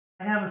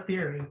I have a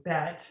theory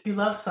that if you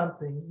love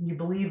something, you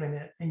believe in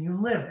it, and you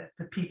live it,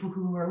 the people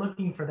who are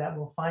looking for that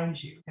will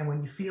find you. And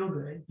when you feel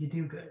good, you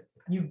do good.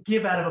 You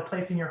give out of a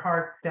place in your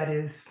heart that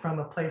is from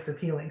a place of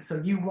healing.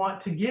 So you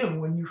want to give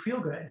when you feel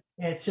good.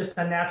 And it's just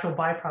a natural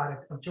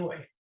byproduct of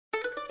joy.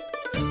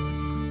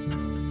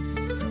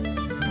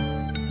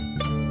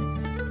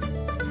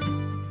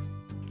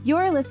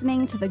 You're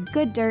listening to the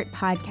Good Dirt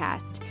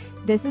Podcast.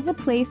 This is a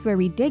place where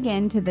we dig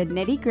into the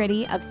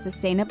nitty-gritty of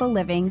sustainable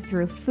living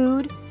through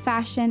food,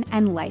 fashion,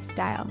 and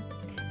lifestyle.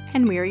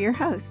 And we're your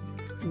hosts,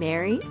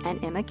 Mary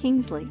and Emma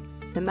Kingsley,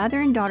 the mother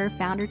and daughter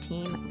founder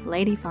team of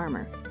Lady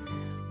Farmer.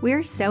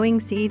 We're sowing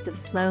seeds of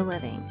slow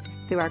living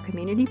through our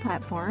community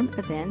platform,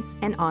 events,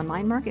 and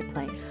online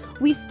marketplace.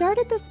 We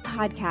started this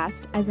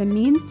podcast as a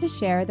means to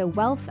share the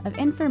wealth of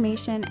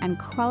information and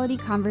quality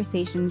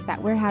conversations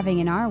that we're having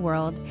in our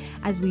world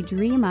as we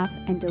dream up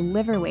and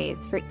deliver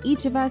ways for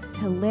each of us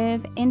to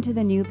live into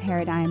the new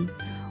paradigm,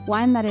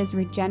 one that is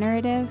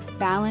regenerative,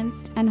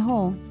 balanced, and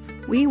whole.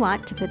 We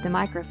want to put the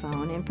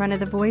microphone in front of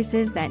the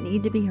voices that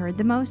need to be heard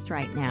the most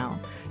right now.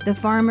 The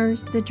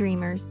farmers, the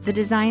dreamers, the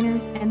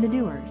designers, and the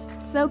doers.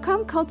 So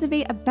come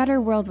cultivate a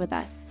better world with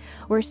us.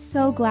 We're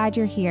so glad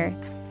you're here.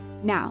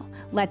 Now,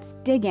 let's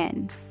dig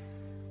in.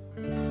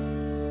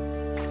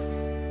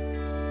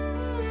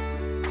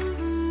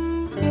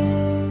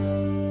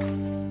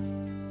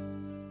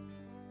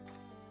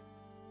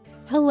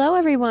 Hello,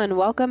 everyone.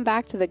 Welcome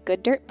back to the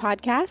Good Dirt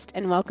Podcast,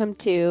 and welcome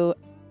to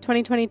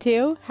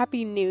 2022.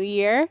 Happy New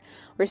Year.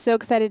 We're so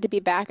excited to be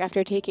back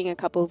after taking a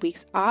couple of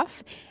weeks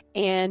off,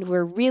 and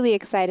we're really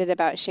excited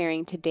about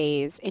sharing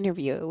today's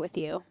interview with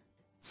you.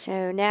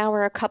 So now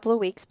we're a couple of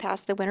weeks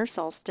past the winter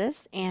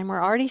solstice, and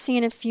we're already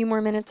seeing a few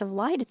more minutes of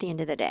light at the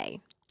end of the day.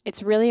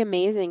 It's really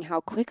amazing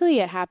how quickly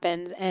it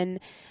happens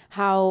and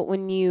how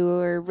when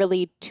you're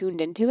really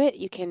tuned into it,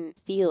 you can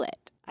feel it.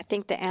 I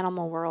think the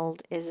animal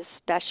world is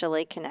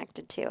especially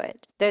connected to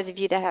it. Those of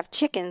you that have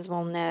chickens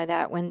will know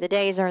that when the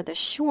days are the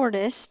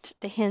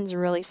shortest, the hens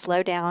really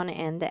slow down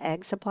and the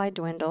egg supply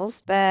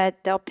dwindles,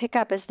 but they'll pick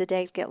up as the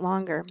days get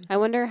longer. I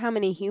wonder how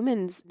many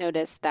humans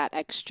notice that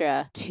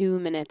extra 2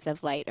 minutes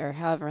of light or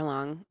however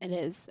long it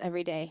is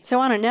every day.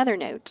 So on another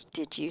note,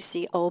 did you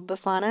see old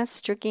Befana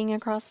streaking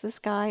across the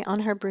sky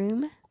on her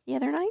broom the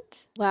other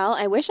night? Well,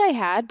 I wish I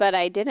had, but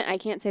I didn't. I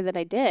can't say that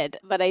I did.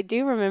 But I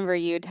do remember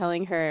you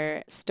telling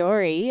her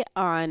story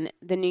on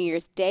the New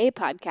Year's Day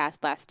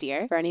podcast last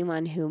year. For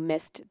anyone who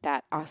missed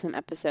that awesome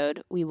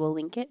episode, we will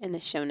link it in the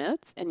show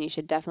notes, and you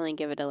should definitely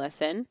give it a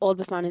listen. Old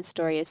Befana's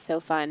story is so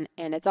fun,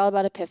 and it's all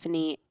about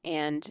Epiphany,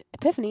 and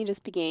Epiphany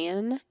just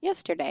began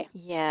yesterday.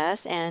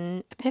 Yes,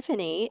 and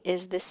Epiphany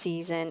is the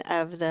season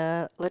of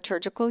the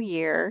liturgical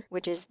year,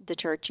 which is the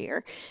church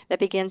year, that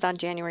begins on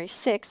January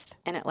 6th,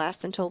 and it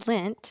lasts until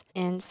Lent.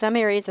 In some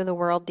areas of the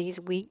world, these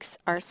weeks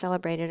are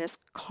celebrated as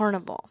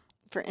carnival.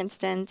 For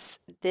instance,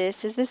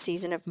 this is the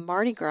season of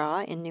Mardi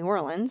Gras in New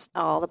Orleans,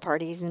 all the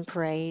parties and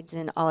parades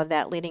and all of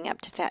that leading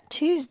up to Fat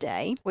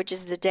Tuesday, which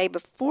is the day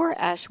before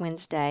Ash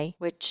Wednesday,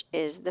 which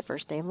is the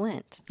first day of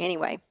Lent.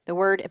 Anyway, the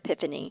word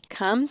Epiphany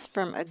comes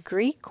from a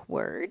Greek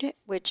word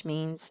which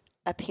means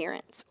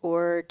appearance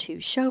or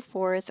to show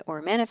forth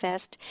or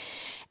manifest.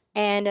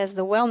 And as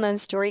the well-known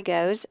story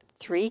goes,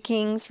 3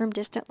 kings from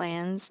distant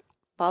lands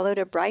followed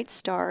a bright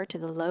star to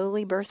the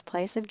lowly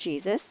birthplace of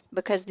Jesus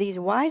because these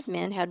wise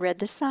men had read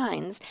the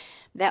signs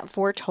that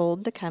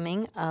foretold the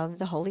coming of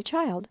the Holy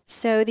Child.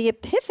 So the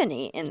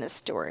epiphany in the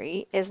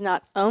story is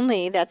not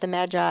only that the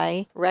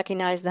Magi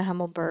recognized the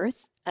humble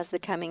birth as the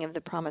coming of the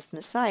promised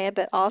Messiah,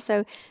 but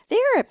also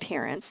their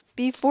appearance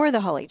before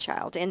the Holy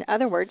Child. In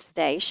other words,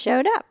 they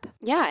showed up.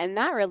 Yeah, and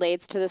that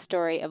relates to the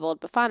story of old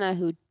Befana,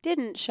 who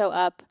didn't show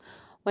up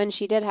when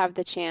she did have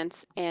the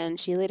chance, and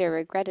she later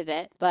regretted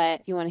it. But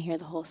if you want to hear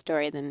the whole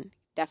story, then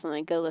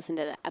definitely go listen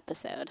to the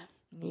episode.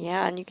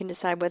 Yeah, and you can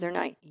decide whether or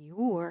not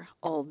you're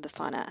old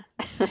Befana.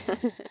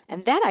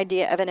 And that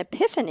idea of an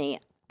epiphany,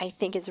 I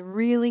think, is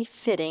really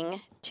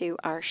fitting to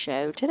our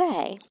show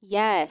today.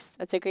 Yes,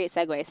 that's a great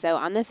segue. So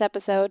on this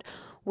episode,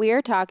 we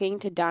are talking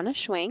to Donna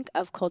Scwenk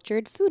of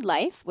Cultured Food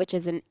Life, which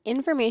is an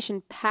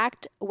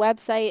information-packed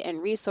website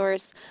and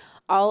resource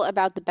all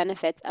about the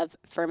benefits of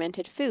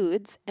fermented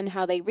foods and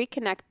how they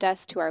reconnect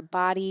us to our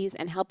bodies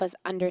and help us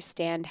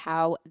understand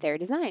how they're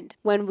designed.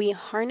 When we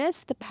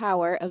harness the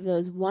power of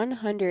those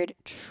 100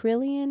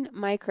 trillion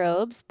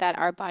microbes that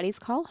our bodies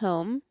call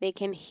home, they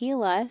can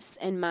heal us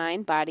in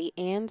mind, body,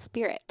 and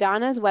spirit.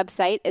 Donna's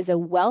website is a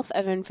wealth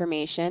of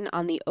information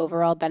on the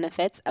overall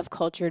benefits of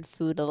cultured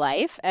food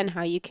life and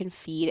how you can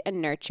feed and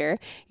nurture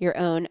your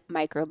own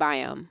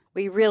microbiome.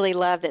 We really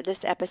love that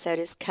this episode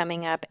is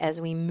coming up as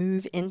we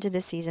move into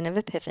the season of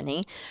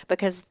Epiphany,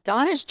 because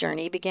Donna's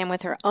journey began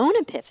with her own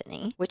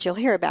epiphany, which you'll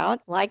hear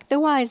about. Like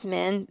the wise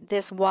men,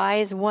 this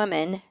wise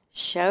woman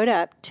showed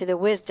up to the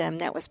wisdom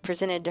that was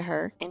presented to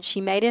her, and she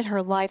made it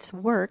her life's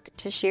work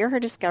to share her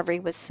discovery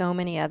with so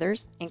many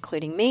others,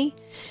 including me,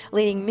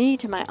 leading me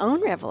to my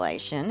own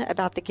revelation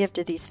about the gift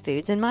of these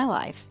foods in my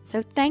life.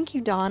 So thank you,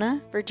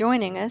 Donna, for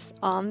joining us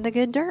on The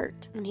Good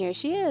Dirt. And here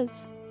she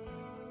is.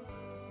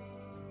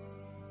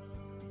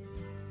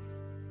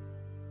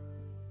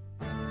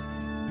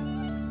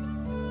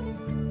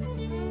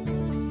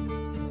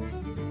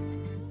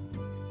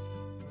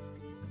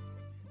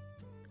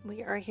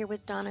 are here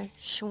with Donna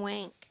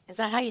Scwenk. Is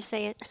that how you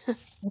say it?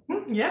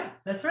 Yeah,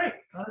 that's right.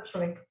 Donna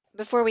Scwenk.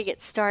 Before we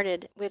get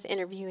started with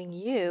interviewing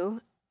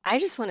you, I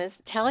just want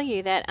to tell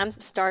you that I'm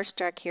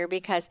starstruck here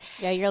because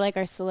Yeah, you're like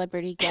our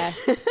celebrity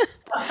guest.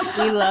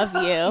 We love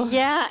you.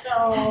 yeah,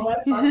 Oh,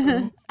 that's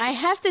awesome. I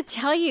have to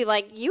tell you,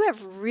 like, you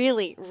have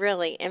really,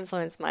 really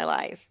influenced my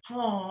life.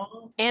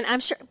 Oh, And I'm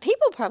sure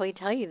people probably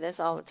tell you this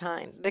all the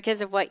time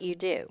because of what you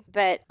do.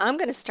 But I'm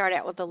going to start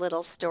out with a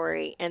little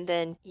story and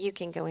then you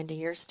can go into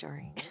your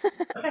story.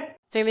 okay.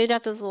 So we moved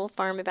out to this little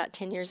farm about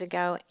 10 years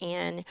ago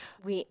and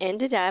we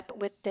ended up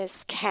with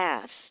this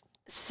calf,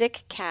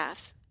 sick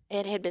calf.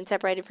 It had been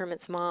separated from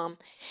its mom,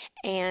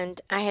 and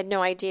I had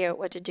no idea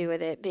what to do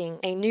with it, being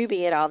a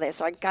newbie at all this.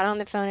 So I got on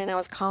the phone, and I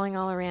was calling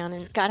all around,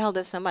 and got hold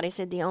of somebody,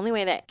 said, the only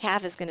way that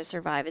calf is going to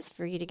survive is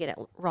for you to get it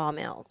raw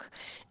milk.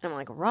 And I'm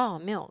like, raw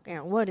milk?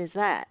 What is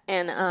that?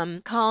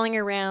 And calling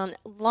around,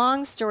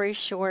 long story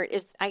short,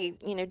 is I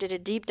did a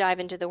deep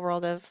dive into the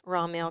world of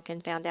raw milk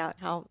and found out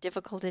how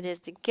difficult it is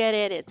to get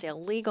it. It's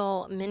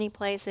illegal many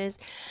places,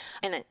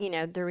 and,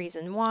 the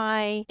reason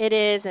why it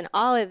is, and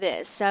all of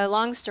this. So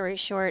long story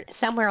short,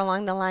 somewhere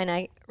along the line,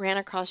 I ran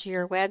across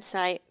your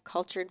website,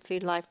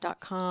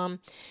 culturedfoodlife.com,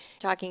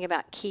 talking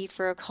about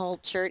kefir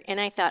cultured.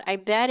 And I thought, I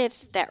bet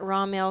if that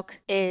raw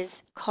milk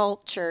is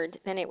cultured,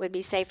 then it would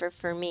be safer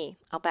for me.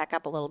 I'll back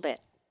up a little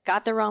bit.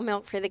 Got the raw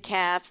milk for the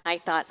calf. I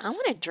thought, I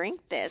want to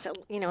drink this. It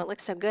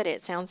looks so good.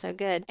 It sounds so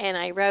good. And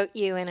I wrote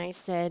you and I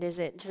said, does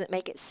it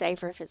make it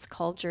safer if it's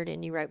cultured?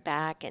 And you wrote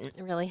back and it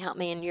really helped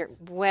me. And your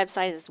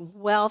website is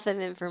wealth of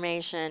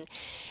information.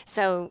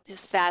 So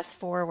just fast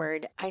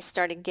forward, I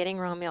started getting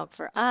raw milk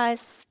for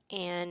us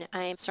and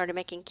I started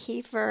making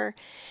kefir.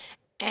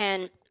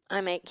 And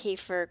I make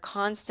kefir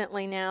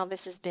constantly now.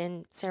 This has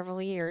been several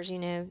years,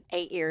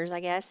 8 years, I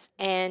guess.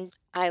 And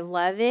I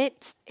love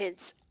it.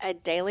 It's a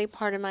daily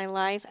part of my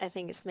life. I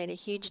think it's made a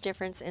huge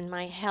difference in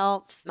my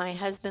health. My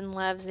husband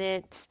loves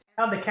it.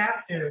 How'd the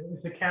calf do?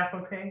 Is the calf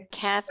okay?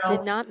 Calf No?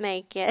 did not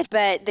make it,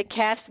 but the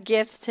calf's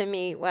gift to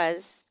me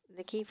was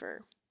the kefir.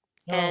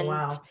 Oh, And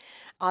wow.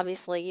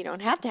 obviously you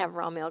don't have to have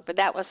raw milk, but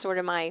that was sort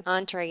of my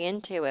entree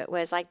into it,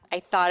 was like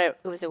I thought it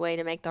was a way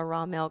to make the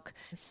raw milk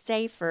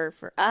safer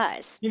for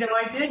us.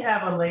 I did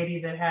have a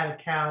lady that had a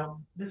cow.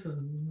 This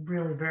was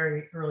really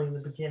very early in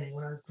the beginning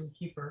when I was doing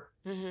kefir.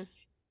 Mm-hmm.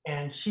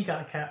 And she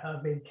got a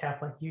baby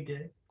calf like you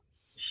did.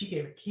 She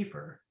gave it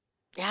kefir.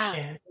 Yeah.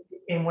 And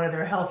in one of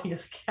their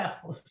healthiest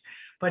cows,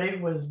 but it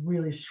was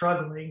really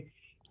struggling.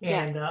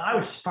 And I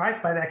was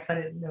surprised by that because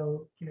I didn't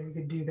know, you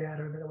could do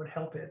that or that it would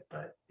help it.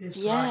 But it's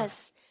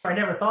Yes. I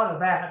never thought of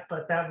that,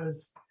 but that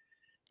was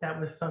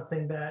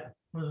something that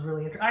was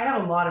really interesting. I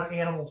have a lot of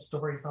animal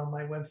stories on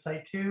my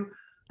website too.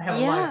 I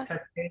have a lot of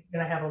touch points,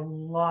 and I have a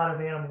lot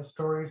of animal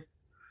stories,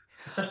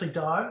 especially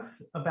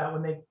dogs, about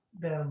when they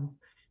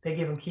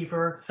give them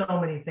kefir. So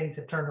many things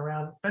have turned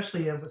around,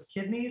 especially with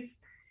kidneys.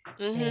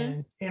 Mm-hmm.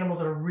 And animals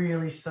that are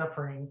really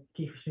suffering,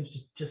 kefir seems to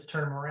just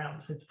turn them around.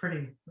 So it's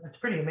pretty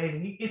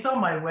amazing. It's on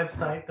my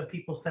website. The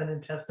people send in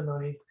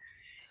testimonies,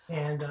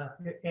 and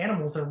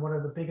animals are one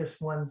of the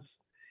biggest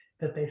ones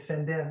that they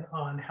send in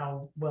on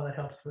how well it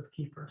helps with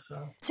kefir.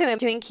 So I'm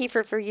doing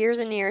kefir for years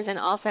and years, and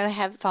also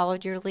have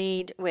followed your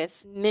lead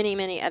with many,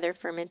 many other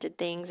fermented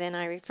things. And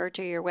I refer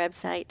to your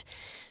website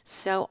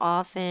so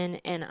often,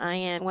 and I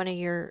am one of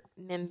your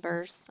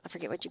members. I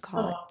forget what you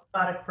call it.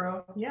 Product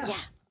Pro, yeah.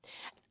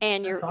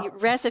 And your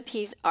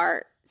recipes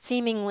are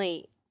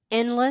seemingly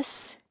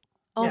endless.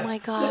 Oh my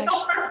gosh.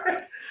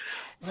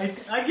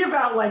 I give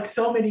out like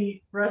so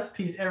many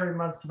recipes every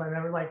month to my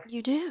member. Like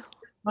You do.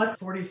 month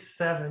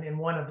 47 in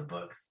one of the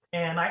books,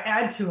 and I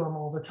add to them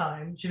all the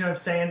time. Do you know what I'm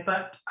saying?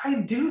 But I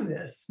do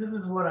this. This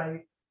is what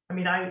I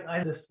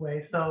this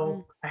way.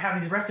 So I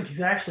have these recipes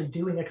actually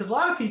doing it, because a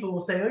lot of people will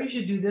say, oh, you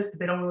should do this,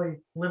 but they don't really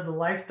live the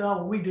lifestyle.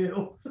 Well, we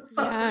do.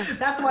 So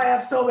that's why I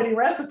have so many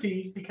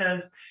recipes,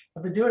 because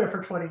I've been doing it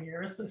for 20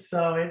 years.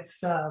 So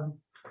it's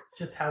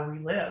just how we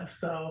live.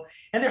 So,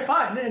 and they're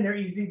fun and they're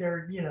easy.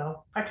 They're,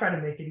 I try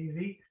to make it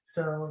easy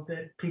so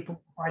that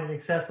people find it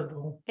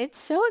accessible. It's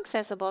so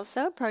accessible,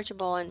 so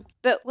approachable.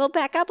 But we'll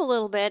back up a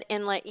little bit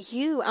and I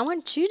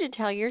want you to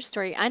tell your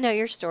story. I know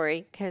your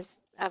story because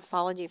I've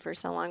followed you for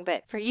so long,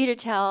 but for you to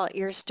tell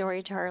your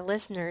story to our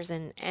listeners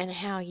and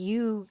how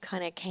you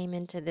kind of came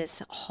into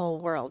this whole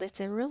world. It's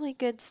a really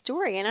good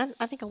story, and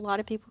I think a lot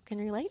of people can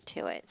relate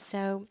to it.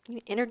 So you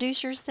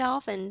introduce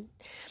yourself and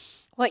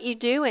what you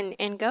do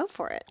and go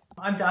for it.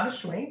 I'm Donna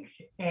Scwenk,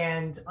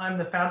 and I'm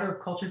the founder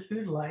of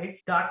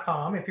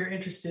culturedfoodlife.com if you're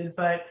interested.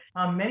 But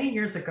many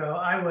years ago,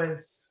 I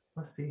was,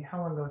 let's see, how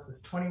long ago was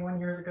this?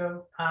 21 years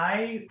ago.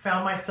 I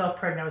found myself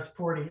pregnant. I was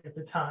 40 at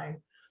the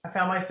time. I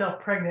found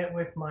myself pregnant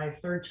with my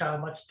third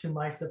child, much to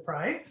my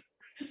surprise.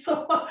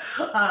 So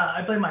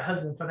I blame my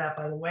husband for that,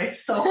 by the way.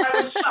 So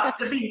I was shocked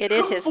to be it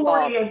is his 40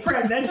 fault. and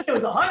pregnant. It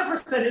was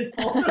 100% his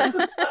fault.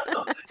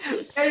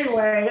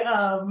 Anyway,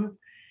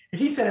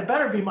 he said it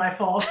better be my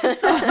fault.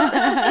 So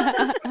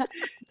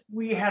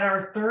we had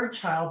our third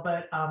child,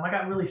 but I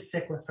got really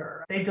sick with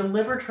her. They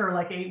delivered her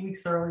like 8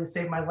 weeks early to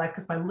save my life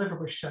because my liver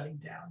was shutting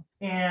down.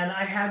 And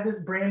I had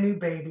this brand new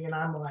baby, and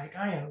I'm like,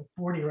 I am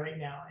 40 right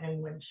now.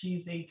 And when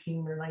she's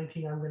 18 or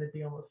 19, I'm going to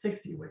be almost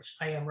 60, which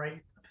I am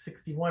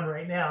 61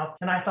 right now.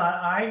 And I thought,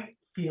 I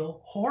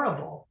feel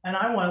horrible and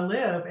I want to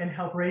live and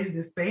help raise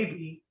this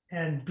baby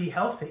and be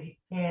healthy.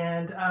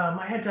 And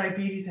I had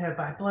diabetes, I had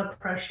high blood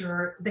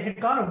pressure. They had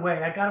gone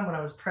away. I got them when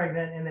I was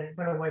pregnant, and then it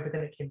went away, but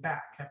then it came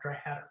back after I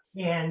had her.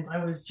 And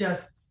I was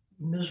just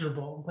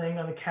miserable laying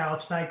on the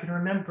couch. And I can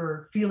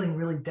remember feeling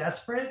really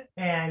desperate.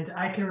 And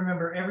I can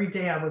remember every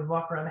day I would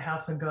walk around the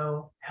house and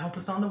go, help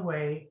us on the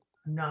way.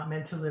 I'm not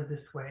meant to live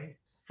this way.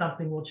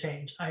 Something will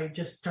change. I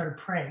just started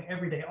praying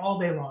every day, all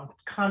day long,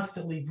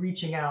 constantly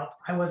reaching out.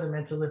 I wasn't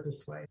meant to live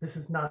this way. This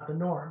is not the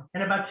norm.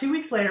 And about 2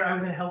 weeks later, I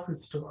was in a health food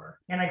store,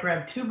 and I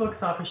grabbed 2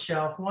 books off a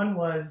shelf. One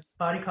was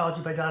Body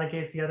Ecology by Donna.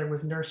 The other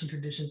was Nourishing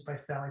Traditions by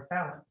Sally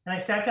Fallon. And I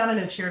sat down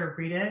in a chair to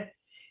read it.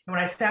 And when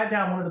I sat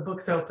down, one of the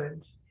books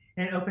opened.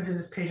 And it opened to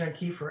this page on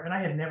kefir, and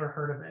I had never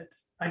heard of it.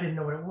 I didn't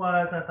know what it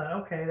was. I thought,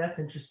 okay, that's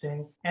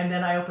interesting. And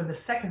then I opened the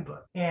second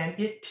book, and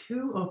it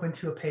too opened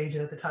to a page,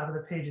 and at the top of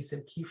the page it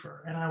said kefir.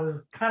 And I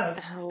was kind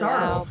of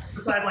startled.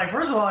 Wow. I'm like,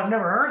 first of all, I've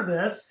never heard of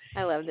this.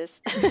 I love this.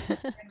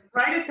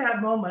 Right at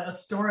that moment, a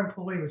store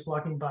employee was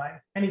walking by,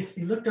 and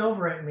he looked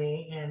over at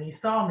me, and he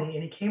saw me,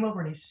 and he came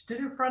over and he stood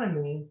in front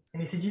of me,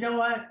 and he said, you know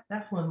what?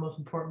 That's one of the most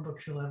important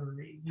books you'll ever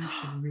read. You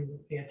should really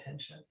pay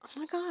attention. Oh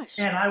my gosh.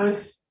 And I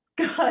was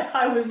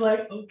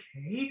like,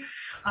 okay.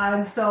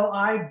 And so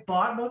I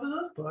bought both of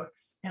those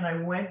books, and I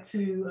went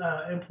to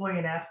an employee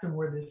and asked him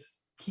where this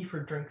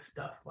kefir drink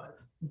stuff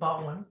was.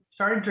 Bought one,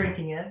 started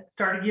drinking it,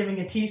 started giving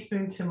a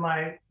teaspoon to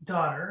my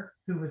daughter,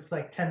 who was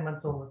like 10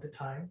 months old at the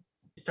time.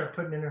 Start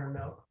putting in her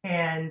milk.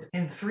 And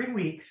in 3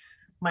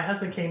 weeks, my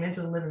husband came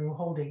into the living room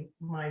holding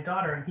my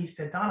daughter, and he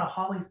said, Donna,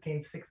 Holly's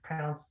gained 6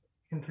 pounds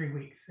in 3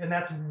 weeks. And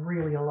that's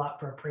really a lot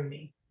for a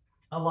preemie.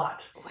 A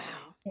lot. Wow.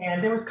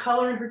 And there was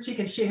color in her cheek,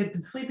 and she had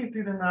been sleeping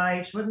through the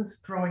night. She wasn't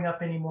throwing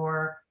up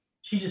anymore.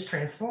 She just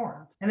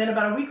transformed. And then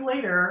about a week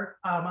later,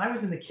 I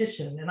was in the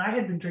kitchen, and I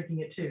had been drinking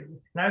it too.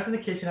 And I was in the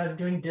kitchen, I was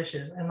doing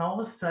dishes, and all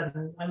of a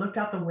sudden I looked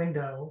out the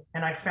window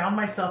and I found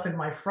myself in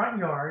my front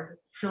yard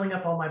filling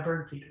up all my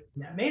bird feeders.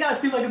 That may not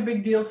seem like a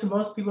big deal to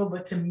most people,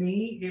 but to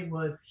me, it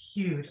was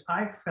huge.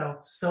 I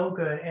felt so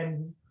good.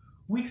 And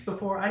weeks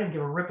before, I didn't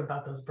give a rip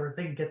about those birds.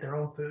 They could get their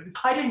own food.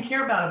 I didn't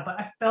care about them, but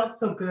I felt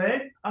so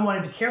good. I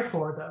wanted to care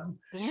for them.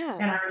 Yeah.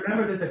 And I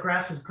remember that the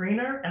grass was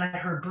greener, and I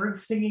heard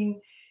birds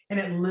singing, and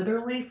it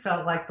literally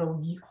felt like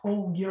the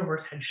whole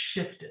universe had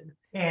shifted.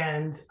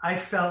 And I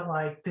felt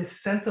like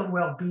this sense of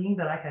well-being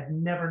that I had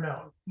never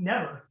known,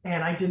 never.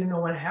 And I didn't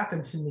know what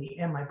happened to me.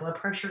 And my blood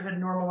pressure had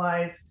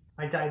normalized.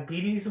 My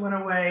diabetes went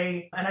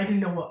away. And I didn't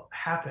know what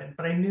happened,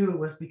 but I knew it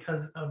was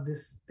because of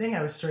this thing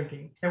I was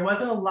drinking. There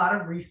wasn't a lot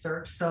of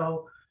research.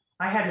 So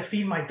I had to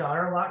feed my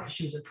daughter a lot because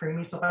she was a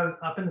preemie. So I was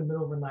up in the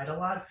middle of the night a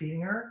lot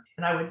feeding her.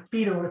 And I would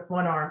feed her with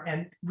one arm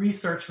and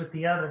research with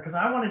the other because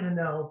I wanted to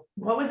know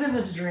what was in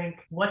this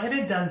drink, what had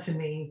it done to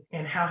me,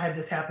 and how had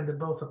this happened to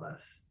both of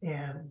us.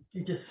 And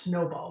it just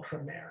snowballed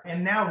from there.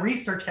 And now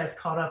research has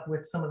caught up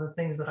with some of the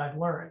things that I've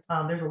learned.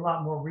 There's a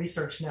lot more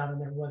research now than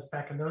there was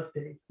back in those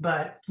days.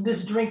 But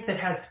this drink that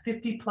has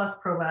 50 plus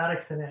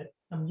probiotics in it,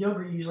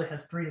 yogurt usually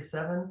has 3 to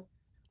 7.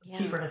 Yeah.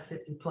 Kefir has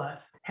 50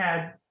 plus,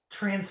 had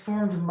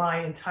transformed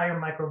my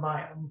entire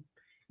microbiome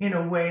in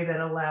a way that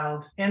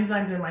allowed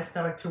enzymes in my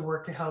stomach to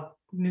work to help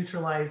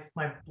neutralize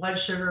my blood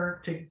sugar,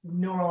 to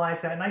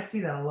normalize that. And I see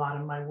that a lot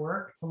in my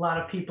work. A lot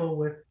of people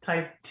with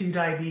type 2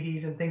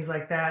 diabetes and things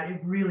like that, it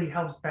really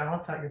helps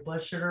balance out your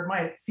blood sugar.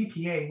 My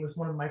CPA was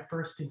one of my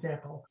first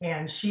example,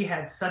 and she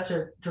had such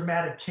a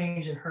dramatic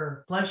change in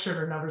her blood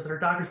sugar numbers that her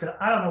doctor said,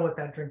 I don't know what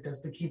that drink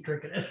does, but keep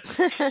drinking it.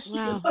 Because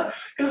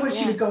when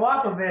she would go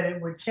off of it,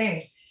 it would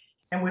change.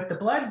 And with the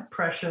blood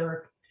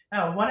pressure,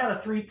 1 out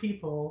of 3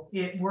 people,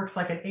 it works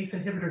like an ACE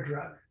inhibitor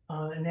drug,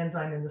 an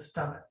enzyme in the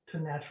stomach to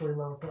naturally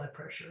lower blood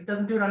pressure. It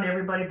doesn't do it on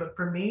everybody, but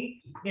for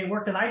me, it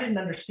worked, and I didn't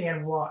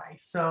understand why.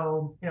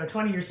 So,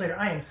 20 years later,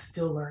 I am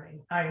still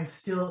learning. I am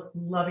still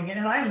loving it,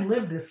 and I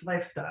live this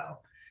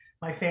lifestyle.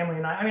 My family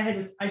and I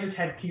just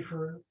had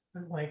kefir,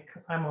 like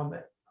I'm on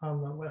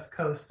the West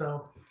Coast,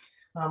 so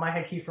I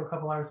had kefir a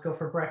couple hours ago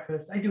for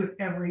breakfast. I do it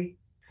every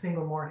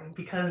single morning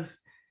because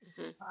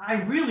I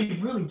really,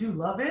 really do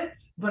love it.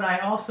 But I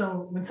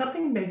also, when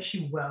something makes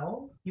you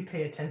well, you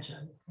pay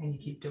attention and you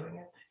keep doing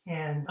it.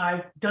 And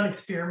I've done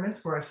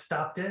experiments where I've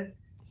stopped it.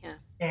 Yeah.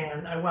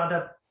 And I wound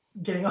up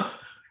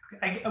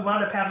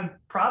having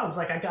problems.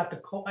 Like I got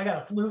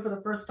a flu for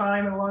the first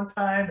time in a long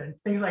time and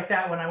things like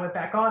that. When I went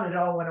back on, it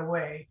all went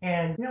away.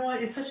 And you know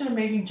what? It's such an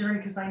amazing journey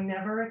because I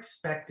never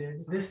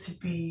expected this to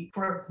be,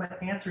 for my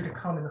answer to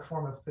come in the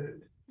form of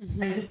food.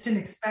 Mm-hmm. I just didn't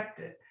expect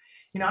it.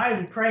 I had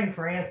been praying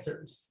for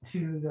answers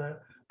to the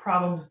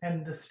problems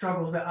and the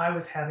struggles that I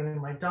was having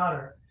with my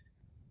daughter.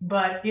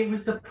 but it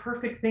was the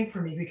perfect thing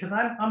for me because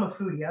I'm a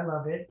foodie. I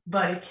love it.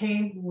 But it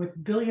came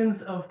with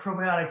billions of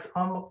probiotics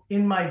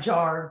in my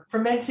jar,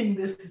 fermenting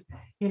this,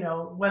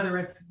 whether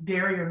it's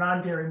dairy or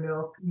non-dairy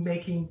milk,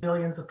 making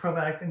billions of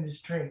probiotics in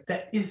this drink.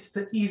 That is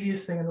the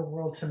easiest thing in the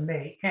world to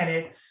make. And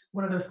it's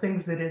one of those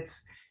things that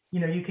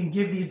you can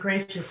give these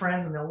grains to your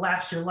friends and they'll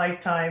last your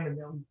lifetime and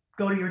they'll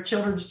go to your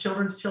children's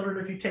children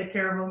if you take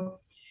care of them.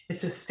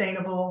 It's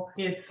sustainable.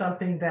 It's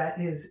something that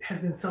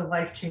has been so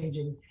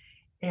life-changing.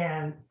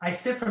 And I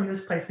sit from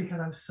this place because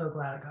I'm so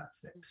glad I got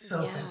sick.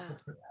 So thankful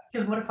for that.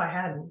 Because what if I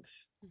hadn't?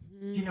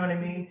 Do you know what I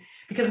mean?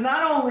 Because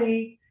not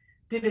only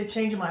did it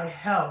change my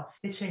health,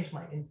 it changed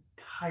my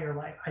entire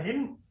life. I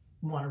didn't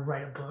want to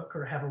write a book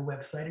or have a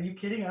website. Are you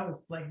kidding? I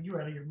was like,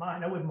 you're out of your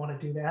mind. I wouldn't want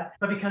to do that.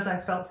 But because I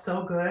felt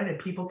so good and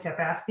people kept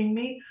asking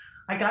me,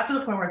 I got to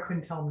the point where I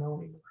couldn't tell them no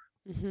anymore.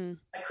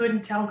 I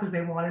couldn't tell them because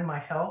they wanted my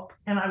help.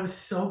 And I was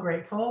so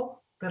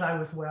grateful that I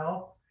was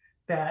well,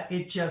 that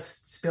it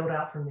just spilled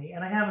out for me.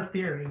 And I have a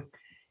theory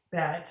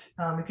that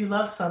if you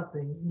love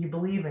something, you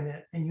believe in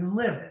it, and you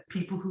live it,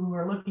 people who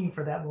are looking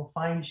for that will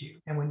find you.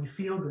 And when you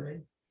feel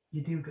good,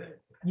 you do good.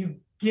 You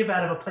give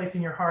out of a place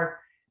in your heart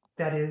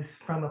that is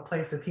from a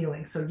place of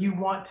healing. So you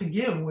want to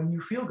give when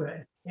you feel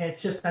good. And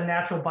it's just a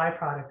natural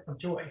byproduct of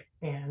joy.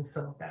 And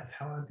so that's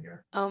how I'm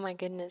here. Oh my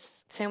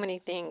goodness. So many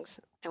things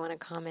I want to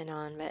comment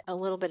on, but a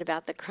little bit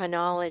about the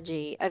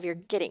chronology of your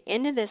getting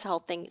into this whole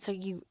thing. So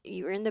you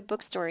were in the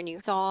bookstore and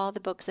you saw the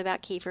books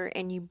about kefir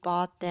and you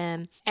bought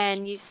them.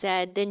 And you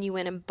said then you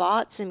went and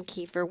bought some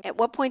kefir. At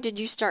what point did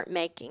you start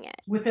making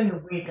it? Within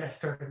the week, I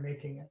started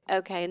making it.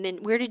 Okay. And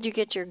then where did you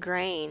get your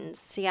grains?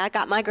 See, I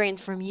got my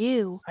grains from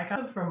you. I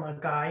got them from a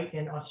guy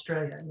in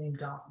Australia named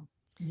Donna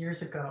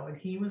years ago. And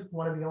he was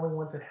one of the only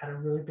ones that had a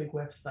really big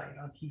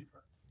website on kefir.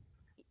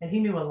 And he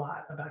knew a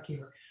lot about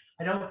kefir.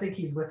 I don't think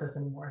he's with us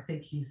anymore. I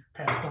think he's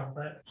passed on,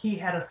 but he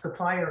had a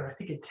supplier, I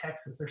think in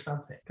Texas or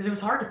something, because it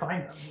was hard to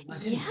find them.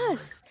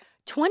 Yes.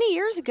 20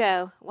 years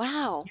ago.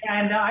 Wow.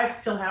 Yeah, and I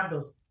still have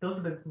those. Those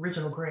are the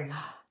original grains.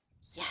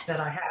 Yes. That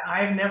I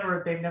have.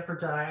 They've never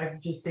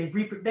died.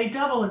 They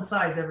double in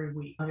size every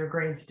week. Your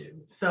grains do.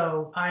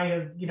 So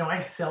I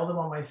sell them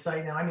on my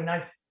site now. I mean,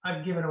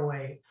 I've given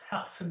away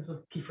thousands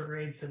of kefir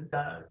grains, and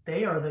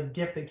they are the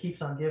gift that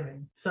keeps on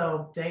giving.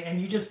 So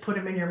you just put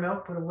them in your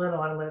milk, put a lid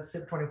on, and let it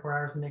sit 24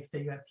 hours. And the next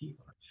day you have kefir.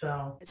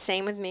 So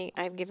same with me.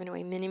 I've given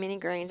away many, many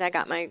grains. I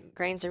got my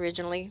grains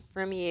originally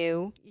from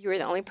you. You were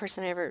the only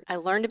person I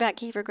learned about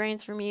kefir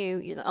grains from you.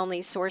 You're the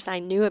only source I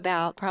knew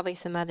about, probably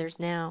some others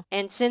now.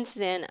 And since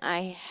then,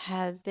 I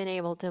have been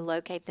able to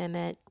locate them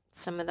at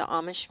some of the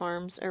Amish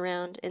farms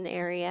around in the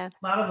area.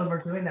 A lot of them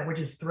are doing that, which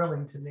is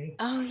thrilling to me.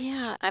 Oh,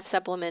 yeah. I've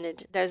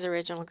supplemented those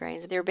original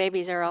grains. Their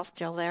babies are all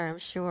still there, I'm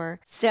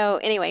sure. So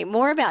anyway,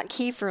 more about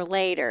kefir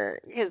later,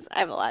 because I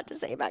have a lot to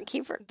say about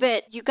kefir.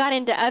 But you got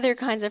into other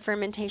kinds of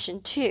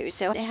fermentation too.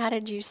 So how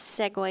did you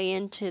segue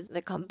into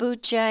the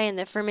kombucha and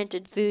the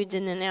fermented foods,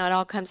 and then now it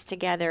all comes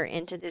together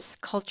into this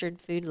cultured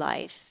food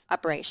life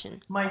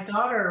operation? My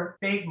daughter,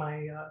 Babe,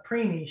 my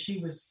preemie,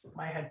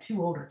 I had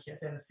two older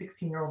kids. I had a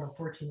 16-year-old and a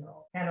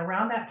 14-year-old. And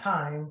around that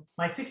time,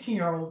 my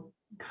 16-year-old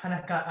kind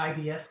of got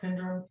IBS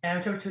syndrome. And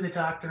I took her to the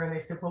doctor and they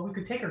said, well, we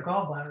could take her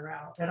gallbladder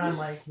out. And I'm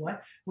like,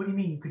 what? What do you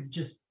mean you could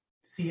just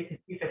see it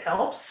if it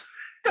helps?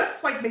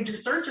 That's like major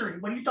surgery.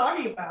 What are you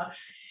talking about?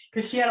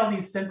 Because she had all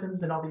these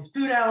symptoms and all these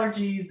food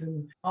allergies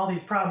and all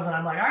these problems. And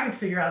I'm like, I can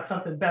figure out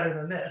something better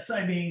than this.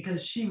 I mean,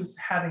 because she was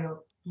having a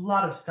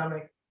lot of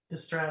stomach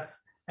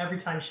distress every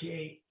time she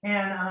ate.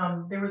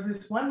 And there was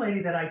this one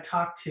lady that I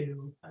talked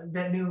to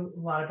that knew a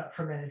lot about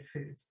fermented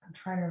foods. I'm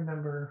trying to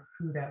remember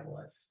who that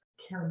was.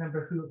 Can't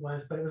remember who it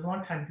was, but it was a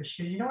long time because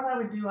she, you know what I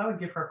would do? I would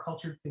give her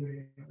cultured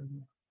food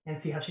and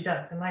see how she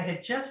does. And I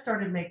had just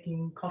started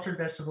making cultured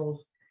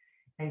vegetables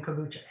and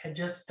kombucha. I had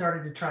just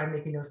started to try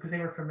making those because they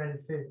were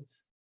fermented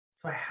foods.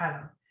 So I had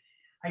them.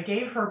 I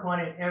gave her one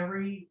at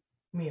every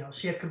meal.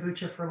 She had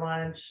kombucha for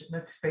lunch,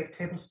 a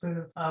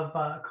tablespoon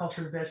of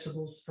cultured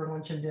vegetables for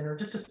lunch and dinner,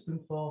 just a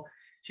spoonful.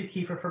 She had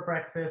kefir for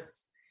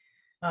breakfast,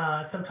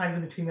 sometimes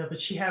in between meals,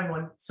 but she had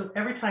one. So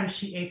every time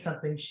she ate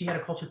something, she had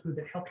a cultured food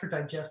that helped her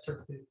digest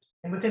her food.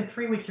 And within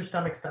 3 weeks, her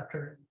stomach stopped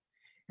hurting.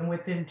 And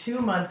within 2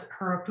 months,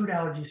 her food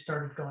allergies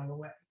started going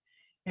away.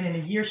 And in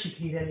a year, she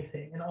could eat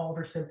anything, and all of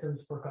her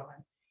symptoms were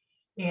gone.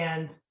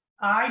 And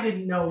I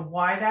didn't know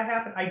why that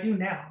happened. I do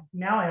now.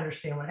 Now I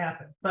understand what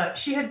happened. But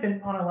she had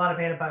been on a lot of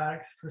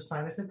antibiotics for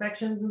sinus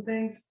infections and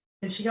things.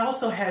 And she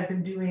also had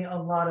been doing a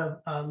lot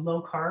of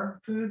low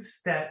carb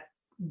foods that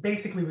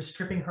basically was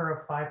stripping her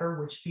of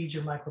fiber, which feeds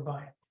your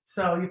microbiome.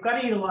 So you've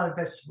got to eat a lot of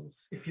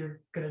vegetables if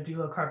you're going to do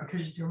low carb,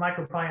 because your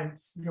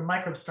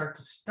microbes start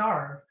to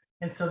starve.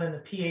 And so then the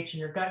pH in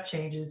your gut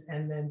changes,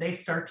 and then they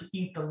start to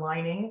eat the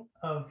lining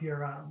of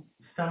your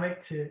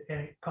stomach, and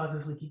it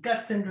causes leaky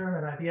gut syndrome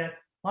and IBS.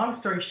 Long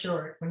story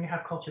short, when you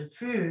have cultured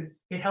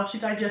foods, it helps you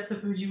digest the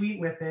foods you eat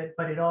with it,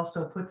 but it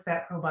also puts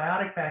that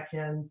probiotic back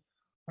in,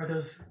 or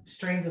those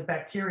strains of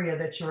bacteria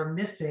that you're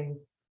missing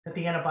that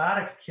the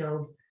antibiotics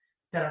killed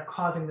that are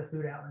causing the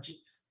food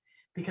allergies.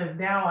 because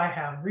now I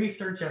have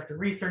research after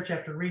research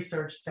after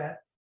research that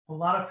a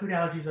lot of food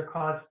allergies are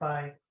caused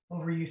by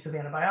overuse of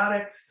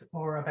antibiotics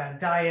or a bad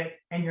diet,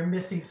 and you're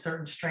missing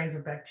certain strains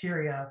of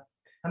bacteria.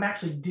 I'm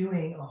actually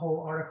doing a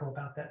whole article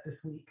about that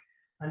this week.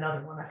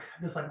 Another one.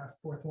 This is like my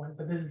fourth one,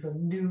 but this is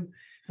some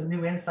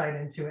new insight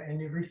into it and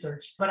new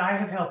research. But I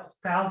have helped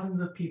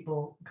thousands of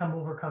people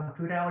overcome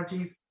food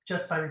allergies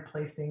just by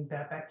replacing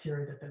that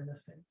bacteria that they're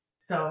missing.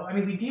 So, I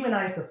mean, we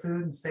demonize the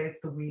food and say it's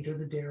the wheat or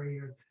the dairy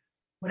or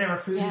whatever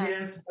food it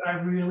is, but I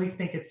really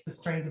think it's the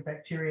strains of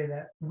bacteria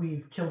that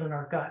we've killed in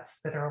our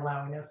guts that are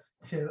allowing us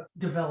to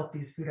develop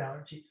these food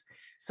allergies.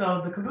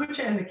 So the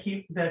kombucha and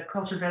the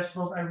cultured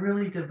vegetables, I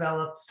really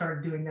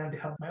started doing them to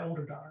help my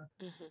older daughter.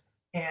 Mm-hmm.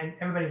 And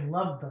everybody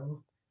loved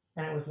them,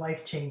 and it was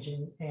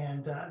life-changing.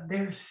 And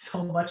there's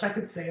so much I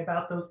could say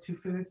about those two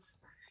foods,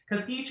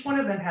 because each one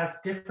of them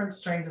has different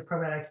strains of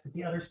probiotics that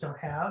the others don't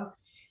have,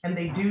 and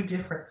they do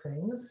different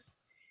things,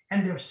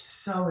 and they're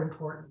so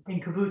important.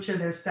 In kombucha,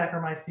 there's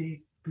Saccharomyces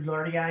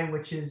boulardii,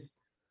 which is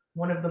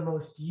one of the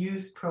most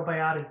used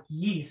probiotic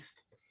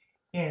yeast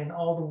in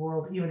all the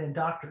world, even in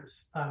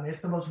doctors.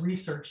 It's the most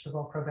researched of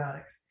all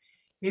probiotics.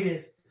 It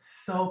is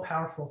so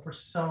powerful for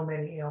so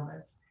many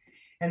ailments.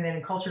 And then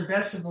in cultured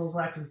vegetables,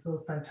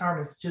 Lactobacillus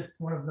plantarum is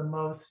just one of the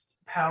most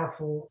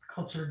powerful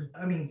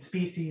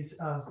species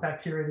of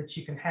bacteria that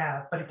you can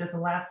have, but it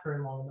doesn't last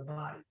very long in the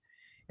body.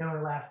 It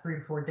only lasts 3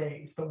 to 4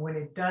 days. But when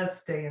it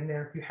does stay in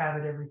there, if you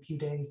have it every few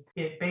days,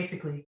 it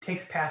basically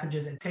takes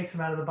pathogens and takes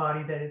them out of the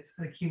body that it's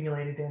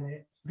accumulated in.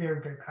 It's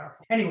very, very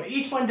powerful. Anyway,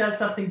 each one does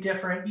something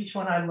different. Each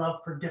one I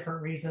love for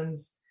different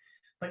reasons,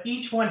 but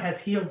each one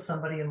has healed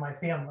somebody in my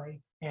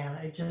family. And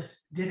I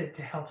just did it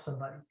to help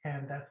somebody.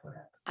 And that's what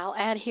happened. I'll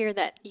add here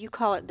that you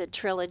call it the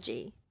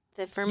trilogy,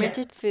 the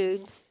fermented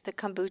foods, the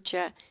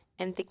kombucha,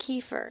 and the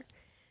kefir.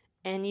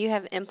 And you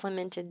have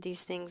implemented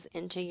these things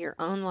into your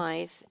own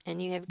life,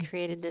 and you have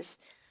created this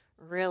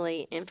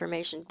really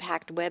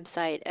information-packed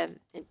website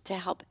to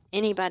help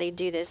anybody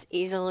do this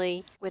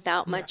easily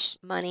without much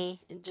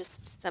money,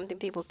 just something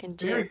people can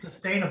do. Very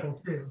sustainable,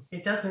 too.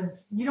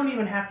 You don't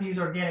even have to use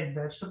organic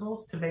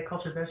vegetables to make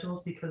cultured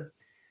vegetables because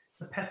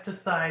the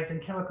pesticides and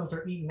chemicals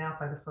are eaten out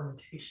by the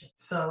fermentation.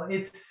 So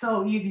it's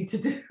so easy to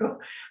do.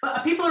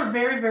 But people are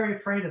very, very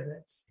afraid of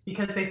it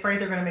because they're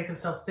afraid they're going to make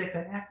themselves sick.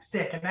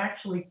 And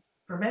actually,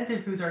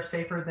 fermented foods are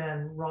safer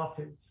than raw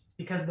foods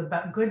because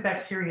the good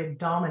bacteria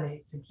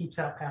dominates and keeps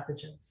out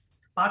pathogens.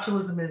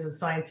 Botulism is a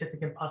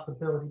scientific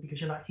impossibility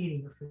because you're not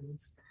heating the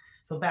foods.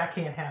 So that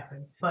can't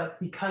happen. But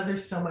because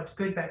there's so much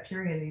good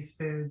bacteria in these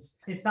foods,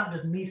 it's not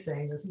just me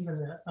saying this.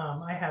 Even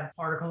I have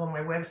articles on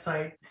my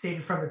website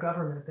stated from the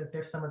government that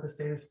there's some of the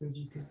safest foods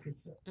you can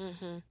consume.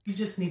 Mm-hmm. You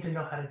just need to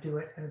know how to do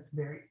it, and it's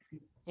very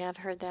easy. Yeah, I've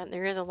heard that.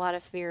 There is a lot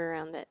of fear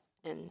around that.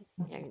 And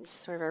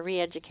sort of a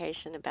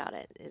re-education about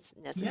it is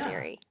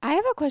necessary. Yeah. I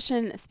have a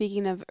question,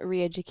 speaking of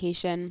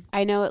re-education.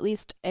 I know, at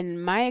least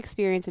in my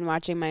experience in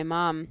watching my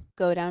mom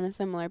go down a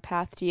similar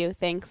path to you,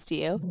 thanks to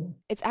you,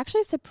 it's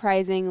actually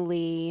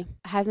surprisingly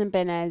hasn't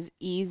been as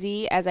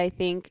easy as I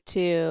think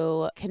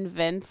to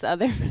convince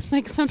others.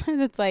 Like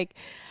sometimes it's like,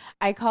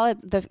 I call it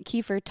the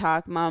kefir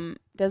talk. Mom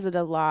does it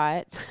a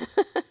lot.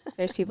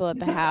 There's people at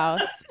the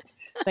house.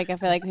 Like I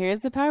feel like here's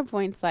the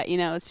PowerPoint slide.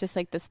 It's just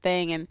like this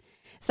thing. And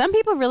some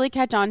people really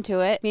catch on to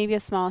it, maybe a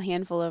small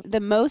handful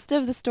of most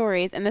of the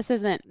stories, and this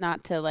isn't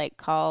not to like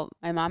call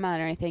my mom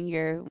out or anything,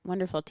 you're a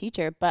wonderful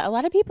teacher, but a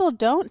lot of people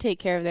don't take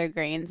care of their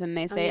grains and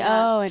they say,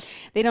 and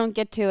they don't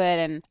get to it.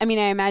 And I mean,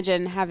 I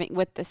imagine having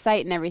with the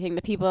site and everything,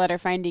 the people that are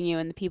finding you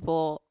and the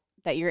people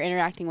that you're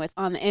interacting with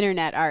on the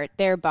internet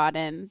they're bought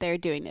in, they're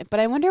doing it.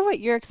 But I wonder what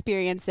your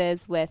experience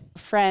is with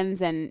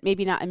friends and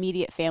maybe not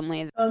immediate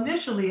family.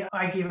 Initially,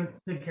 I gave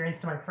the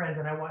grains to my friends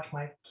and I watched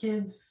my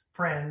kids'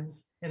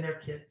 friends and their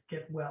kids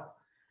get well.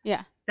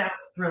 Yeah. That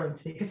was thrilling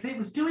to me because it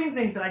was doing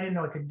things that I didn't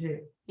know it could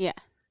do. Yeah.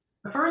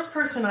 The first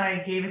person I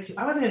gave it to,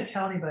 I wasn't going to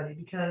tell anybody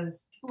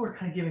because people were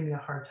kind of giving me a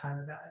hard time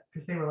about it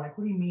because they were like,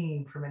 what do you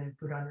mean fermented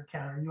food on your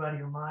counter? Are you out of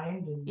your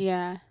mind? And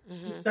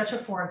it's such a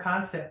foreign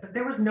concept. But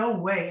there was no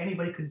way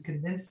anybody could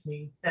convince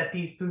me that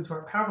these foods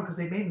weren't powerful because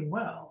they made me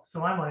well.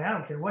 So I'm like, I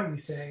don't care what you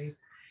say.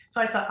 So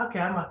I thought, okay,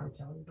 I'm not going to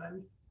tell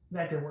anybody.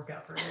 That didn't work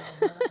out very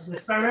well.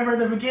 I remember in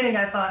the beginning,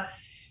 I thought,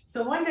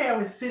 so one day I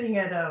was sitting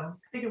at, I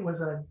think it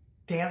was a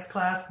dance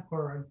class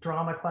or a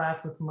drama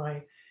class with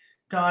my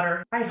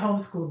daughter. I had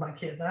homeschooled my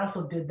kids. I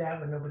also did that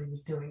when nobody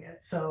was doing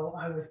it. So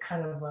I was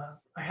kind of,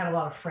 I had a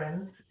lot of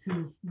friends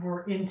who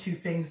were into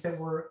things that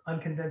were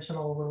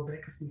unconventional a little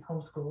bit because we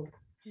homeschooled.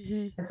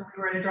 Mm-hmm. And so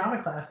we were in a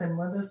drama class and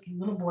when this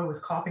little boy was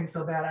coughing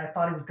so bad, I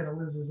thought he was going to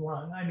lose his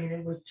lung. I mean,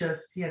 it was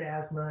just, he had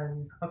asthma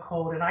and a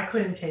cold and I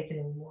couldn't take it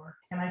anymore.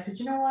 And I said,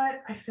 you know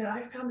what? I said,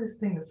 I found this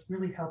thing that's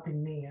really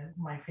helping me and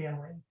my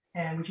family.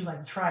 And would you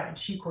like to try it? And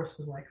she, of course,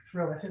 was like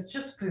thrilled. I said, it's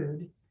just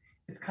food.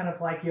 It's kind of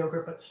like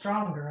yogurt, but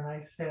stronger. And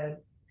I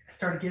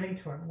started giving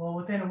to him. Well,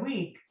 within a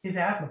week, his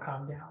asthma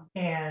calmed down.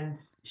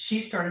 And she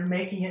started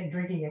making it and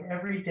drinking it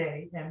every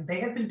day. And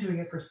they had been doing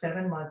it for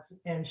 7 months.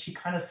 And she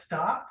kind of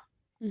stopped.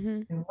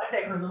 And one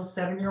day, her little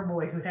 7-year-old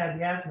boy who had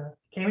the asthma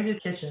came into the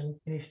kitchen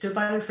and he stood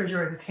by the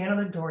refrigerator with his hand on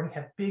the door and he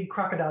had big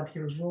crocodile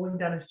tears rolling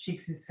down his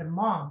cheeks. He said,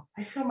 "Mom,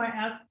 I feel my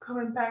asthma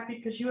coming back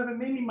because you haven't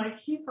made me my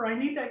kefir. I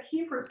need that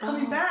kefir. It's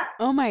coming back."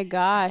 Oh my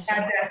gosh. He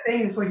had that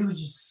thing. This way he was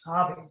just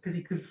sobbing because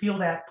he could feel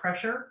that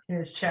pressure in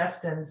his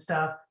chest and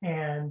stuff.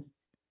 And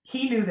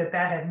he knew that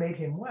had made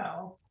him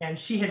well. And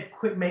she had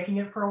quit making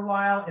it for a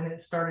while and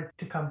it started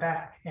to come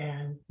back.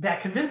 And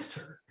that convinced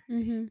her.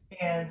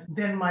 And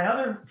then my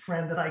other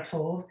friend that I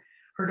told,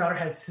 her daughter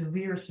had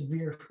severe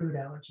food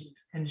allergies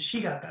and she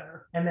got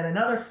better. And then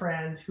another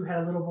friend who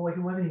had a little boy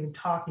who wasn't even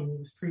talking, he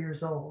was 3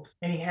 years old,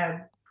 and he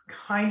had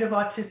kind of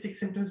autistic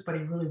symptoms, but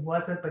he really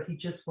wasn't, but he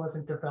just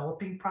wasn't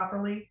developing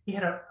properly. He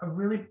had a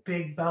really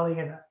big belly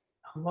and a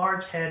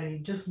large head, and he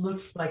just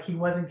looked like he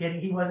wasn't getting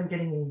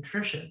any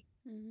nutrition.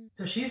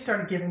 So she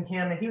started giving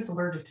him, and he was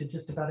allergic to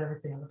just about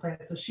everything on the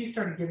planet. So she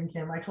started giving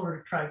him, I told her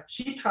to try,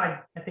 she tried,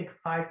 I think,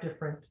 5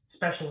 different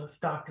specialists,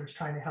 doctors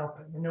trying to help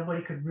him, and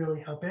nobody could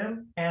really help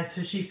him. And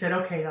so she said,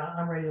 "Okay,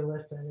 I'm ready to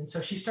listen." And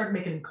so she started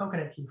making him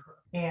coconut kefir.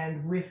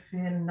 And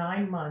within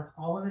 9 months,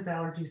 all of his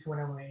allergies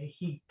went away.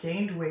 He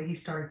gained weight. He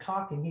started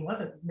talking. He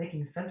wasn't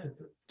making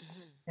sentences.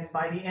 And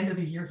by the end of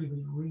the year, he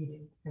was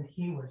reading, and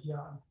he was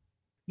young.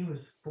 He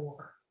was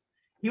 4.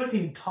 He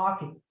wasn't even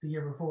talking the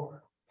year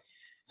before.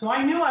 So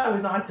I knew I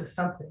was onto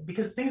something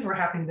because things were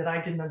happening that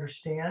I didn't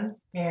understand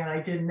and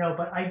I didn't know,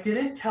 but I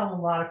didn't tell a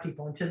lot of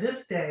people. And to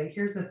this day,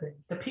 here's the thing.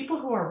 The people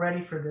who are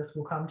ready for this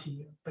will come to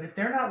you. But if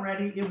they're not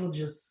ready, it will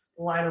just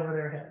slide over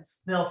their heads.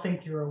 They'll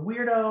think you're a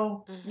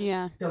weirdo.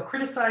 Yeah. They'll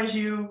criticize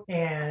you.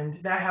 And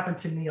that happened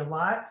to me a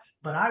lot,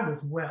 but I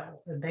was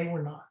well and they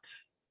were not.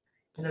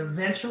 And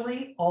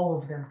eventually, all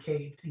of them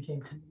caved and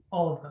came to me.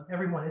 All of them,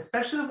 everyone,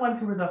 especially the ones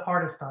who were the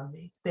hardest on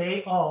me.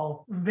 They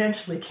all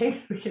eventually came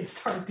to me and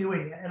started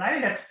doing it. And I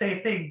didn't have to say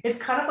a thing. It's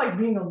kind of like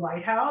being a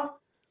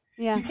lighthouse.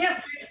 Yeah. You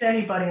can't fix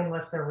anybody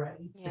unless they're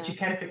ready, Yeah. but you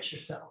can fix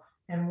yourself.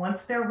 And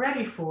once they're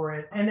ready for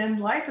it, and then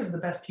life is the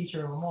best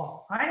teacher of them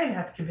all. I didn't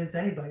have to convince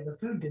anybody. The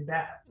food did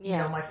that. Yeah.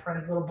 You know, my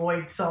friend's little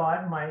boy saw it,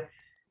 and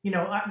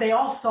they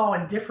all saw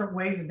in different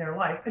ways in their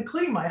life,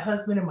 including my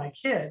husband and my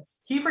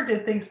kids. Kefir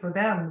did things for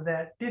them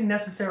that didn't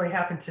necessarily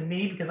happen to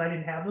me because I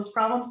didn't have those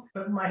problems.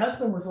 But my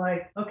husband was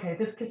like, "Okay,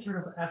 this gets rid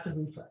of acid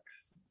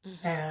reflux."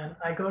 And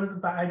I go to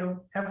the I don't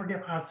ever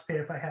get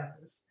constipated if I have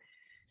this.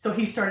 So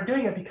he started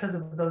doing it because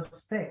of those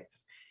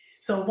things.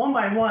 So one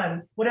by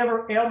one,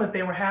 whatever ailment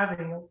they were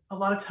having, a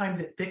lot of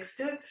times it fixed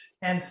it.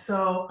 And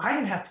so I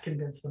didn't have to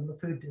convince them. The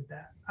food did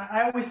that.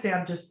 I always say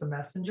I'm just the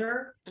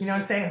messenger. You know what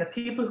I'm saying? The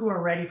people who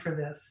are ready for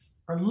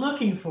this, are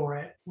looking for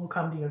it, will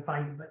come to you and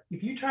find you. But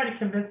if you try to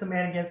convince a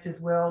man against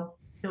his will,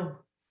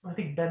 I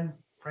think Ben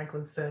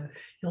Franklin said,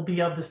 he'll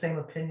be of the same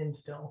opinion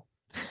still.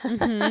 He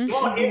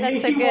won't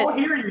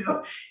hear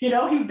you.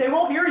 They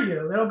won't hear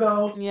you. They'll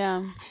go.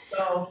 Yeah.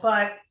 So,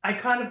 but I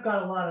kind of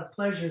got a lot of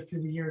pleasure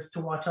through the years to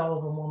watch all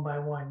of them one by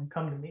one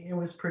come to me. It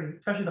was pretty,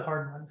 especially the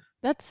hard ones.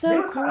 That's so They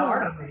were cool. kind of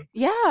hard on me.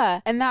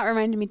 Yeah. And that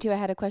reminded me too, I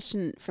had a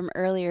question from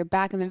earlier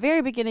back in the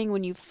very beginning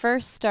when you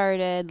first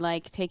started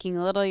like taking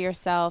a little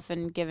yourself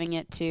and giving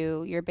it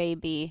to your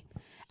baby.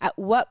 At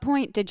what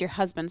point did your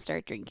husband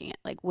start drinking it?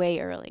 Like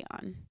way early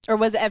on? Or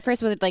was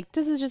it like,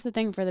 this is just a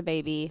thing for the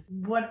baby?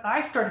 When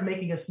I started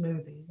making a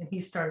smoothie and he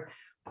started,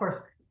 of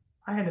course,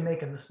 I had to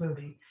make him the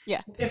smoothie.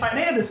 Yeah. If I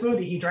made him the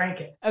smoothie, he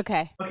drank it.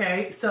 Okay.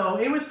 So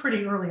it was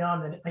pretty early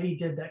on that he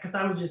did that because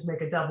I would just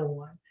make a double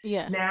one.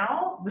 Yeah.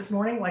 Now, this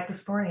morning, I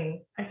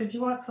said,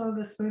 "You want some of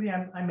this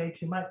smoothie? I made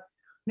too much."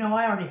 "No,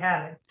 I already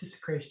had it." Just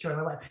the greatest joy of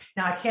my life.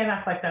 Now, I can't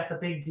act like that's a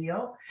big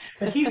deal,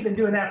 but he's been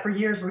doing that for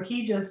years where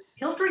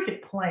he'll drink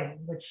it plain,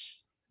 which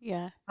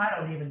I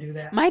don't even do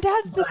that. My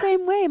dad's the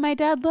same way. My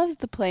dad loves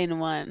the plain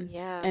one.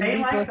 Yeah. And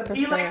we both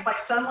prefer. My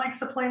son likes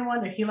the plain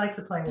one and he likes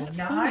the plain That's one.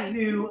 Now,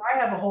 funny. I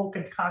have a whole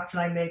concoction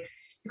I make.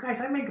 You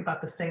guys, I make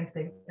about the same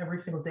thing every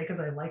single day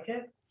because I like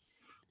it.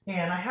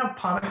 And I have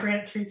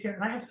pomegranate trees here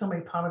and I have so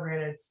many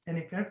pomegranates. And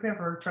if you've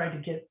ever tried to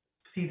get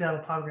seeds out of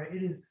a pomegranate,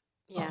 it is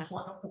Yeah. a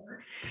lot of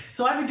work.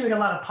 So I've been doing a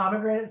lot of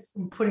pomegranates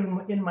and putting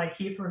them in my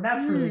kefir, and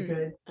that's really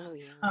good. Oh,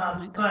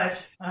 yeah.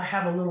 But I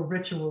have a little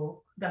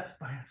ritual. That's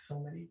why I have so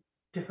many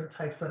different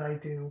types that I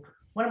do.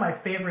 One of my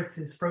favorites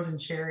is frozen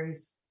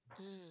cherries.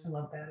 I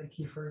love that in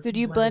kefir. So do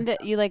you blend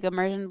it? You like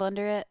immersion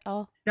blender it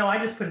all? No, I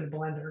just put it in a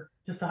blender,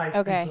 just a high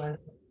speed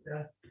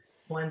blender,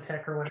 blend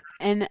tech or whatever.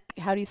 And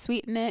how do you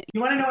sweeten it? You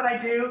want to know what I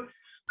do?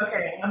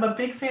 Okay, I'm a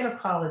big fan of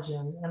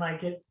collagen, and I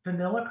get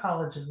vanilla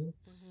collagen,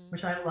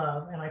 which I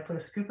love, and I put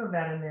a scoop of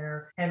that in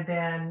there. And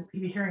then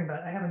you'll be hearing about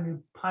it. I have a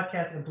new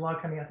podcast and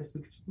blog coming out this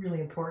week. It's really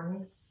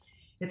important.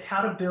 It's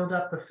how to build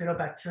up the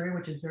phenobacteria,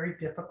 which is very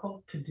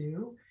difficult to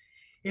do.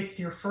 It's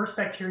your first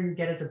bacteria you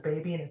get as a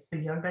baby, and it's the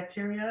young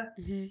bacteria.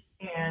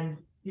 And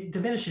it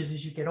diminishes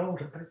as you get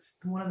older, but it's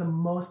one of the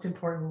most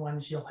important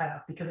ones you'll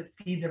have because it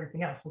feeds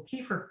everything else. Well,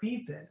 kefir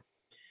feeds it.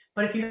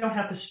 But if you don't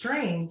have the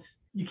strains,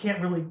 you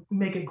can't really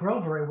make it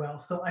grow very well.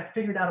 So I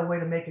figured out a way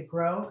to make it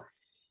grow.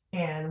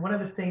 And one of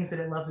the things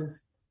that it loves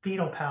is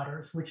phenol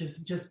powders, which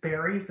is just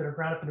berries that are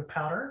ground up into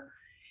powder.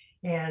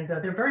 And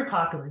they're very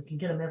popular. You can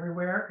get them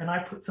everywhere. And I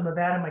put some of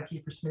that in my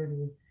kefir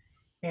smoothie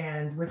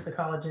and with the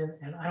collagen,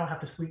 and I don't have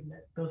to sweeten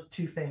it. Those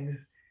two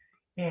things.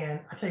 And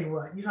I tell you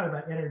what, you talk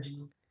about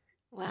energy.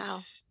 Wow.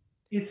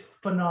 It's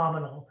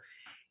phenomenal.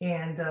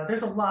 And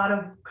there's a lot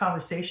of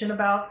conversation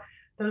about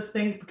those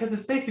things because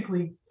it's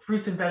basically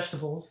fruits and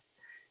vegetables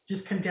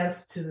just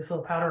condensed to this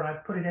little powder. I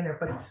put it in there,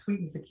 but it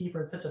sweetens the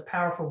kefir in such a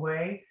powerful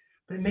way.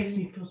 But it makes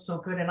me feel so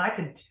good. And I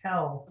can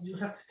tell, you'll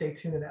have to stay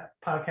tuned to that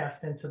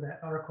podcast and to that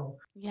article.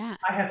 Yeah.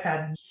 I have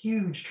had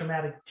huge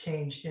traumatic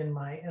change in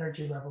my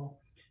energy level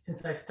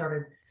since I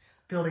started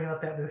building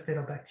up that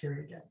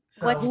bifidobacteria again.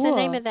 So, What's the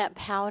name of that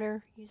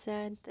powder you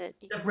said? That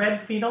the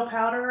red phenol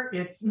powder,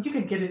 you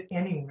can get it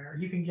anywhere.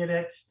 You can get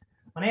it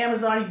on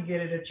Amazon, you can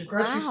get it at your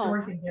grocery store,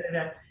 you can get it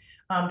at,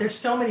 there's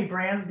so many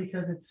brands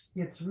because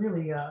it's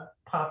really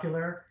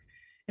popular.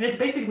 And it's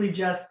basically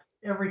just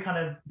every kind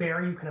of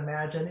berry you can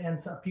imagine and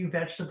a few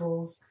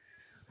vegetables.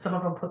 Some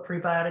of them put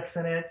prebiotics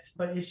in it,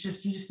 but you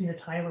just need a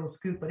tiny little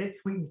scoop, but it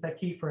sweetens that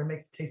kefir and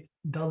makes it taste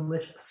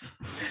delicious.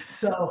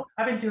 So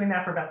I've been doing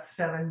that for about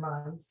 7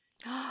 months.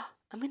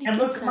 I'm gonna and get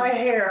look some. at my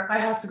hair. I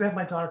have to go have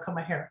my daughter cut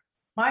my hair.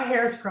 My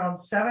hair's grown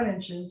 7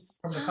 inches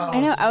from the collagen.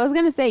 I know. I was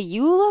gonna say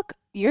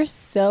you're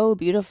so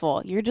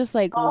beautiful. You're just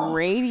like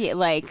radiant,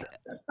 like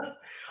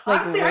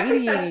honestly,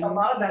 radiating. I think a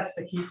lot of that's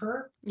the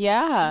kefir.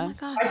 Yeah. Oh my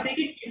gosh. I think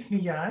it keeps me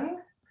young.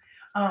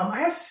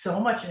 I have so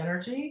much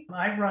energy.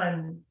 I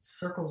run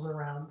circles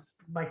around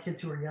my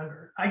kids who are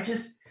younger.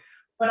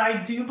 But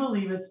I do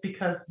believe it's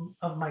because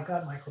of my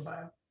gut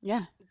microbiome.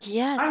 Yeah.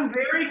 Yes. I'm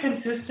very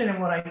consistent in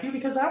what I do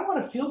because I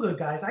want to feel good,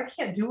 guys. I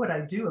can't do what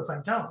I do if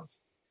I don't.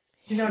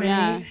 Do you know what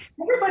I mean?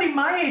 Everybody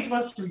my age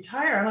wants to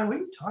retire. I'm like, what are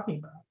you talking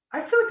about? I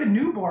feel like a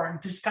newborn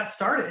just got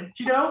started,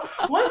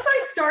 Once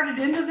I started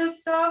into this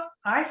stuff,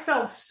 I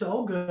felt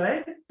so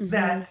good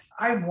that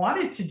I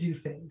wanted to do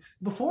things.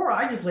 Before,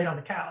 I just laid on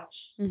the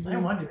couch. I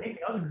didn't want to do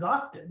anything. I was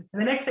exhausted.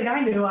 And the next thing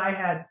I knew, I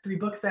had 3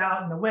 books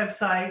out and a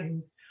website,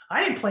 and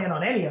I didn't plan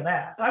on any of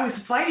that. I was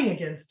fighting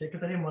against it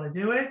because I didn't want to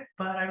do it,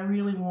 but I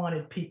really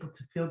wanted people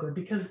to feel good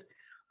because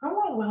I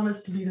want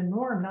wellness to be the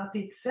norm, not the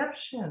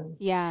exception.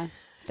 Yeah,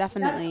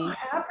 definitely. That's not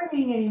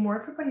happening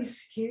anymore. Everybody's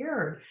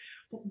scared.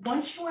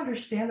 Once you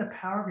understand the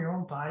power of your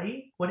own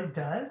body, what it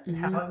does and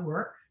how it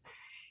works,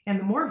 and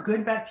the more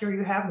good bacteria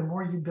you have, the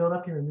more you build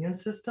up your immune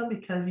system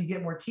because you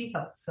get more T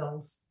help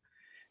cells,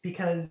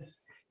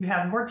 because you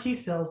have more T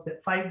cells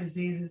that fight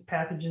diseases,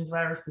 pathogens,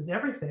 viruses,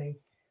 everything,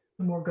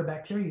 the more good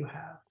bacteria you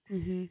have.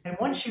 And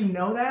once you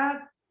know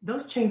that,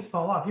 those chains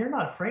fall off. You're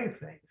not afraid of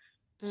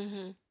things.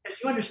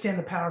 Because you understand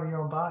the power of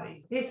your own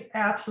body. It's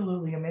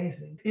absolutely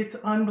amazing. It's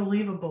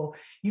unbelievable.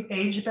 You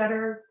age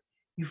better,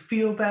 you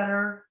feel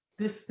better.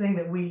 This thing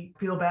that we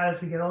feel bad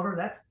as we get older,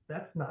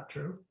 that's not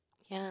true.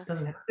 Yeah. It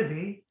doesn't have to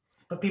be,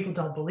 but people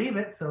don't believe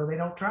it, so they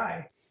don't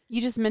try.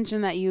 You just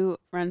mentioned that you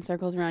run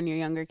circles around your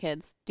younger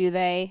kids. Do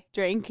they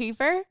drink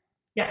kefir?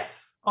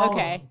 Yes.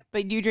 Okay.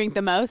 But you drink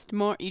the most?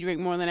 You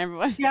drink more than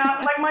everyone? Yeah,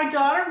 like my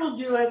daughter will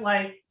do it,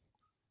 like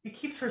it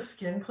keeps her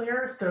skin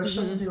clear, so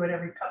she'll do it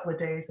every couple of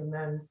days and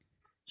then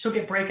she'll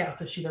get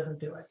breakouts if she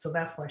doesn't do it. So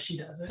that's why she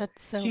does it.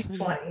 That's so She's funny.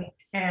 20.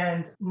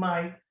 And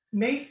my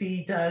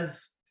Macy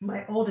does,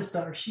 my oldest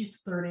daughter, she's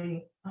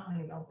 30,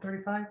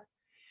 35.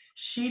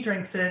 She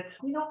drinks it.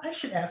 I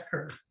should ask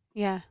her.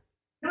 Yeah.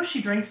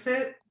 She drinks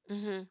it,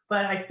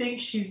 but I think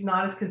she's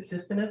not as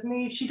consistent as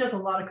me. She does a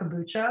lot of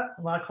kombucha,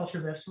 a lot of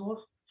cultured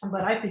vegetables,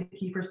 but I think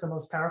kefir's the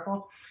most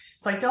powerful.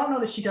 So I don't know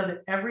that she does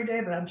it every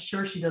day, but I'm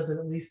sure she does it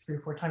at least 3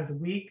 or 4 times a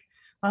week.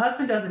 My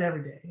husband does it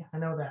every day. I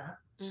know that.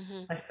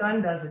 My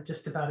son does it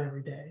just about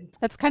every day.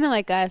 That's kind of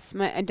like us.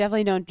 I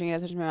definitely don't drink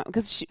as much as my mom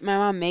because my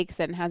mom makes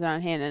it and has it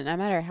on hand, and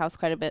I'm at her house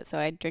quite a bit, so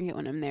I drink it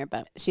when I'm there.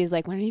 But she's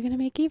like, "When are you going to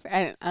make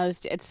kefir?"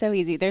 It's so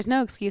easy. There's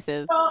no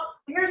excuses. Well,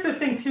 here's the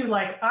thing too.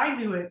 Like I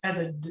do it as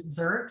a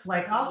dessert.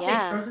 Like I'll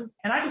take frozen,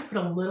 and I just put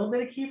a little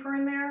bit of kefir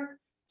in there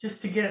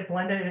just to get it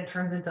blended, and it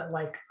turns into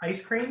like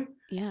ice cream.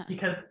 Yeah.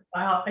 Because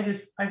I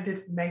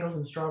did mangoes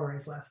and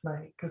strawberries last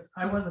night because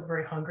I wasn't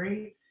very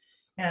hungry.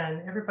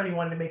 And everybody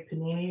wanted to make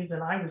paninis,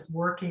 and I was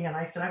working, and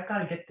I said, I've got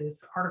to get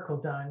this article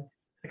done.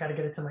 I got to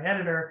get it to my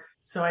editor.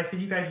 So I said,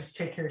 you guys just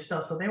take care of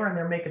yourself. So they were in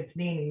there making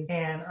paninis,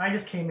 and I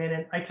just came in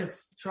and I took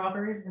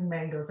strawberries and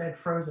mangoes. I had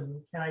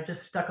frozen, and I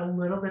just stuck a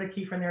little bit of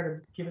kefir in there to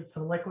give it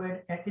some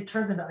liquid, and it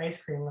turns into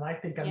ice cream. And I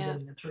think I'm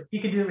getting a treat.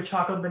 You can do it with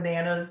chocolate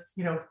bananas,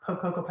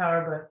 cocoa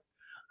powder,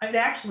 but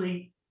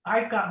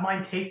I've got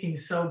mine tasting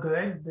so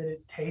good that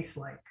it tastes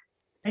like,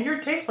 and your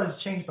taste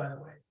buds change, by the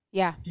way.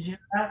 Yeah. Did you know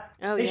that?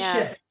 Oh, they yeah.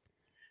 shift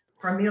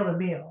from meal to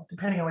meal,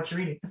 depending on what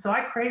you're eating. So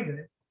I crave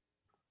it.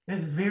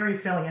 It's very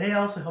filling. And it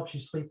also helps you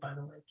sleep, by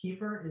the way.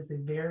 Kefir is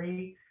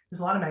there's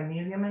a lot of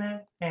magnesium in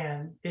it,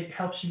 and it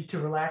helps you to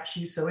relax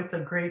you. So it's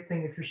a great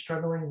thing if you're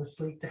struggling with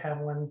sleep to have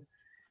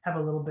a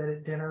little bit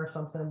at dinner or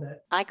something.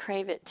 I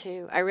crave it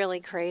too. I really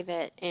crave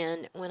it.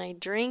 And when I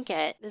drink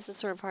it, this is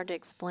sort of hard to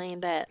explain,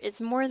 but it's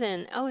more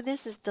than,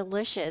 this is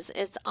delicious.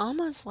 It's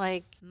almost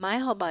like my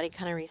whole body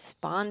kind of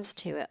responds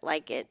to it.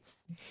 Like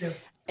it's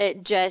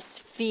it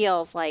just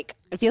feels like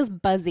it feels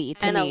buzzy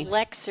to an me.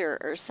 elixir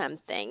or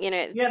something,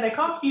 Yeah, they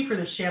call kefir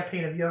the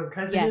champagne of yogurt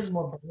because it is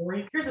more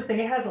bubbly. Here's the thing,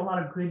 it has a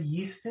lot of good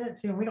yeast in it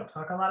too. We don't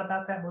talk a lot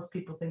about that. Most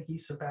people think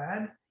yeasts are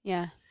bad.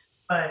 Yeah.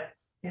 But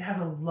it has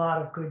a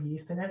lot of good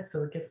yeast in it,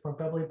 so it gets more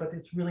bubbly, but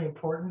it's really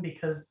important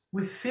because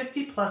with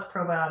 50 plus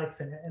probiotics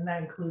in it, and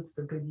that includes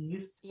the good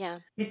yeast,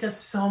 it does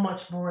so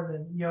much more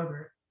than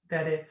yogurt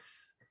that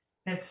it's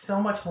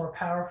so much more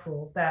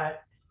powerful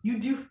that you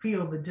do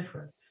feel the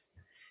difference.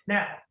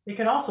 Now, it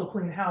can also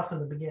clean house in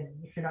the beginning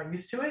if you're not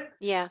used to it.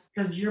 Yeah.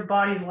 Because your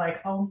body's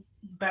like, oh,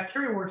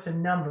 bacteria works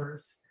in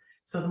numbers.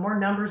 So the more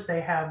numbers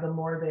they have, the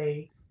more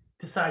they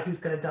decide who's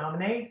going to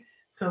dominate.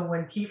 So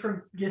when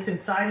kefir gets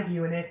inside of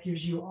you and it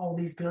gives you all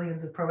these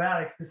billions of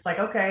probiotics, it's like,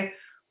 okay,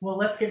 well,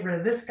 let's get rid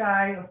of this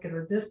guy. Let's get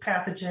rid of this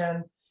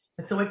pathogen.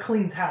 And so it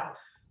cleans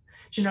house.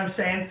 Do you know what I'm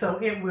saying? So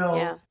it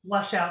will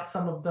flush out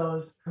some of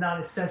those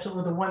non-essential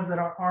or the ones that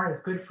aren't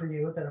as good for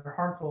you, that are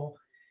harmful,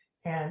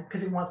 and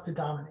because it wants to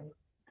dominate.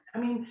 I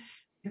mean,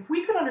 if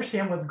we could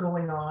understand what's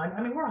going on,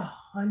 I mean, we're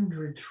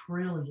 100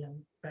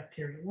 trillion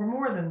bacteria. We're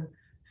more than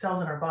cells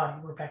in our body.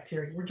 We're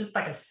bacteria. We're just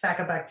like a sack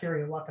of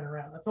bacteria walking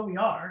around. That's what we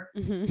are.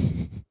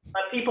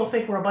 But people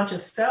think we're a bunch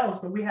of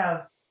cells, but we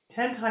have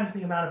 10 times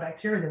the amount of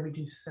bacteria than we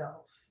do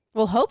cells.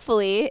 Well,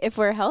 hopefully, if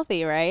we're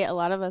healthy, right? A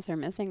lot of us are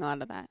missing a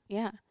lot of that.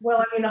 Yeah. Well,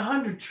 I mean,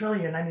 100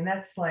 trillion. I mean,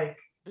 that's like,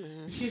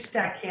 if you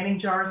stack canning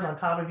jars on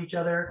top of each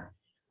other,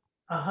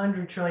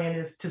 100 trillion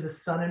is to the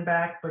sun and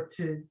back, but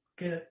to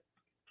get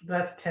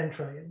that's 10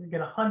 trillion. You get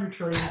 100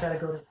 trillion, you got to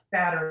go to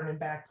Saturn and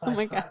back 5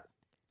 times. God.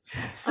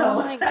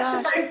 So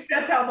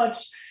that's how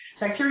much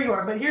bacteria you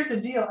are. But here's the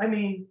deal. I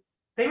mean,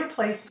 they were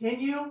placed in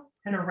you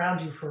and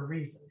around you for a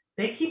reason.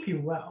 They keep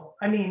you well.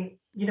 I mean,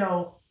 you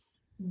know,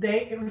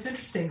 it was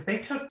interesting. They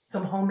took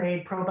some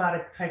homemade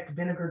probiotic type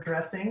vinegar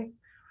dressing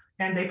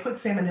and they put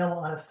salmonella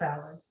on a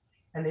salad.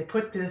 And they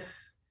put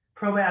this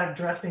probiotic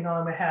dressing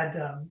on that had,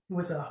 it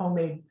was a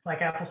homemade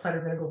like apple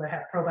cider vinegar that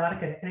had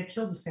probiotic in it, and it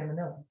killed the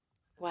salmonella.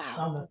 Wow.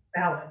 On the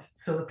salad,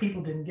 so the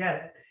people didn't get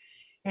it.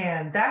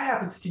 And that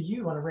happens to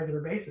you on a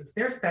regular basis.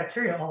 There's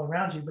bacteria all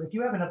around you, but if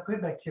you have enough good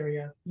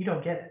bacteria, you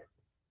don't get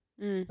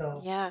it.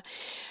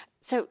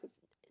 So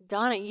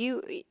Donna,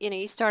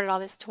 you started all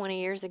this 20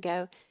 years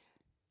ago.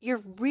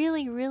 You're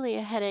really, really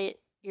ahead of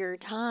your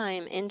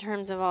time in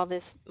terms of all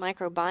this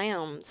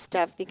microbiome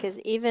stuff, because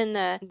even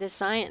the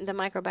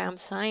microbiome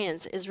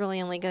science is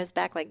really only goes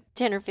back like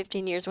 10 or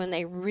 15 years when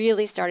they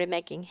really started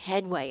making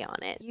headway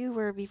on it. You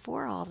were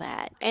before all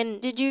that.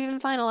 And did you even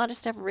find a lot of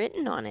stuff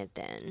written on it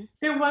then?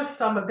 There was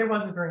some, but there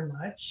wasn't very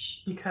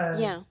much because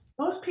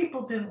most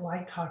people didn't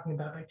like talking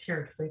about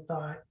bacteria because they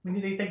thought when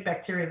they think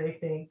bacteria, they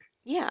think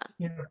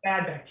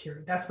bad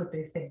bacteria. That's what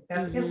they think.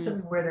 That's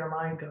instantly where their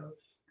mind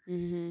goes.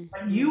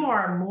 But you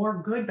are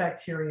more good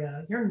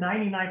bacteria. You're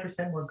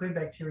 99% more good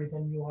bacteria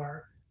than you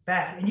are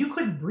bad. And you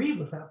couldn't breathe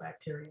without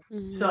bacteria.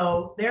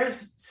 So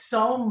there's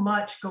so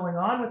much going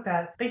on with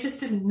that. They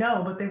just didn't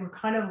know, but they were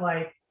kind of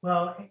like,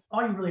 well,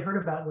 all you really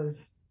heard about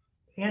was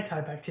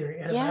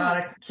antibacterial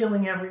antibiotics,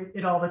 killing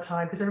it all the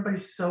time because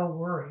everybody's so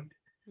worried.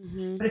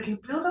 But if you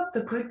build up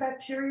the good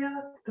bacteria,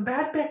 the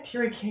bad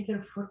bacteria can't get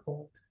a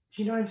foothold.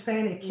 Do you know what I'm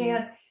saying?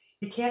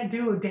 It can't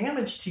do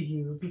damage to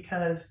you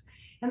because,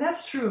 and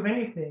that's true of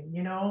anything,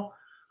 you know.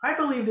 I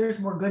believe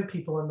there's more good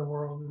people in the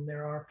world than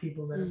there are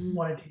people that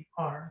want to do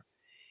harm.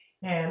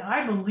 And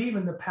I believe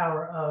in the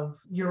power of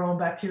your own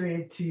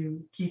bacteria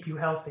to keep you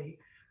healthy.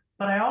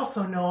 But I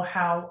also know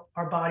how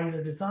our bodies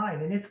are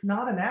designed, and it's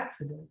not an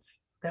accident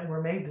that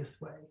we're made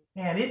this way.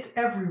 And it's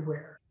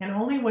everywhere. And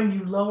only when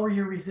you lower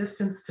your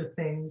resistance to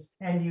things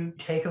and you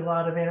take a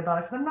lot of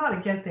antibiotics, and I'm not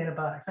against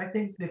antibiotics, I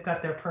think they've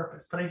got their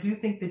purpose, but I do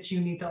think that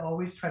you need to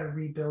always try to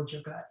rebuild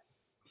your gut.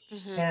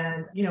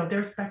 And, you know,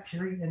 there's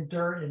bacteria in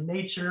dirt and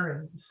nature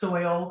and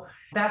soil.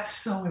 That's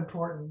so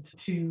important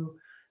to,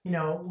 you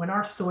know, when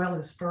our soil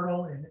is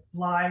fertile and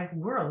alive,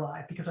 we're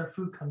alive because our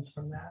food comes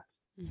from that.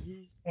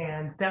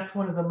 And that's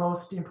one of the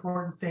most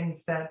important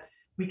things that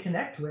we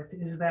connect with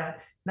is that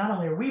not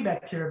only are we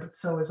bacteria, but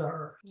so is our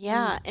earth.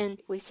 Yeah,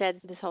 and we said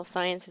this whole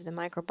science of the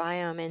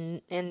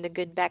microbiome and the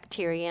good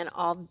bacteria and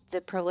all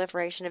the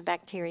proliferation of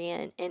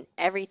bacteria and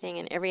everything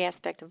in every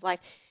aspect of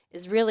life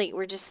is really,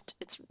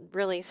 it's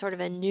really sort of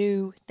a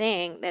new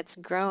thing that's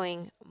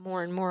growing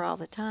more and more all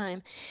the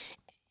time.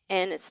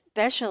 And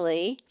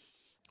especially,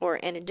 or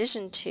in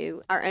addition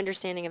to our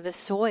understanding of the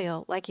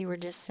soil, like you were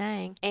just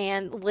saying,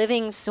 and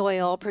living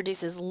soil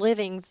produces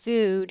living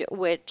food,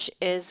 which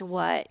is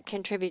what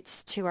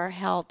contributes to our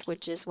health,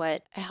 which is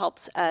what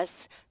helps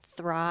us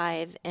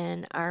thrive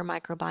and our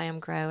microbiome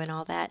grow and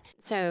all that.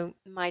 So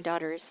my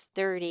daughter's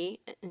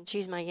 30 and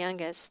she's my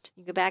youngest.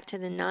 You go back to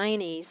the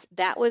 90s,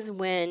 that was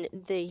when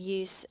the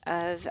use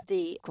of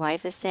the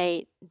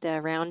glyphosate,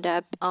 the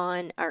Roundup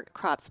on our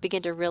crops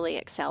began to really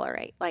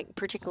accelerate, like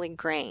particularly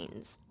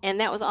grains. And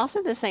that was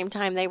also the same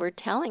time they were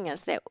telling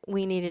us that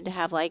we needed to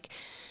have like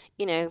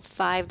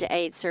 5 to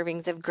 8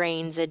 servings of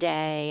grains a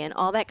day and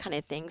all that kind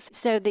of things.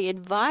 So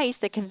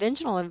the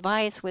conventional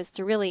advice was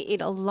to really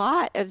eat a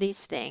lot of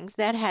these things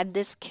that had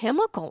this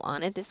chemical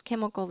on it, this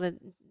chemical that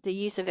the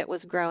use of it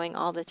was growing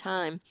all the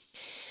time.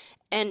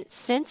 And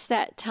since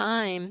that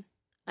time,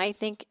 I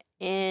think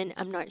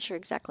I'm not sure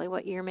exactly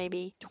what year,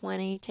 maybe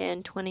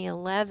 2010,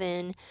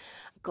 2011,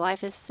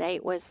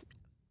 glyphosate was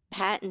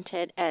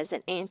patented as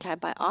an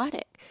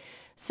antibiotic.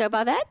 So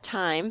by that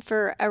time,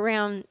 for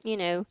around,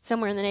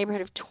 somewhere in the neighborhood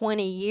of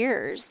 20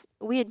 years,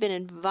 we had been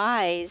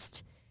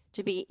advised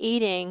to be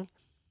eating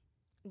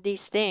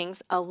these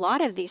things, a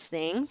lot of these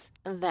things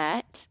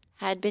that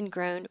had been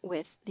grown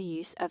with the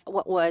use of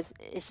what was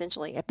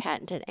essentially a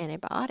patented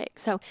antibiotic.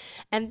 So,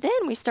 and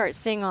then we start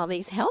seeing all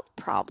these health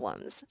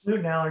problems.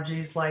 Gluten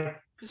allergies like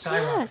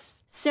skyrocket. Yes.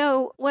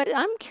 So what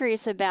I'm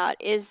curious about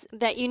is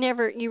that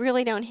you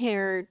really don't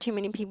hear too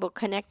many people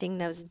connecting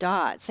those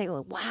dots. Say,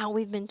 well, wow,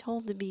 we've been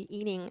told to be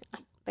eating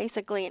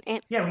basically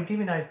Yeah, we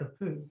demonized the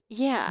food.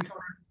 Yeah. We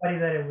told everybody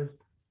that it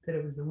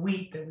was the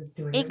wheat that was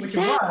doing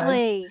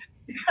exactly. it. Which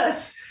it was.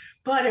 Yes.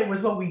 But it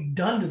was what we've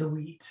done to the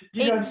wheat. Do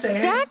you know what I'm saying?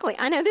 Exactly.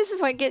 I know this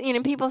is what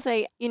people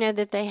say,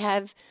 that they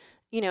have,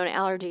 an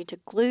allergy to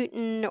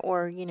gluten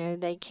or,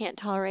 they can't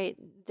tolerate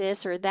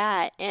this or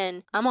that.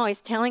 And I'm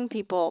always telling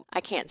people, I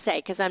can't say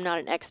because I'm not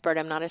an expert,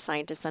 I'm not a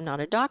scientist, I'm not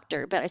a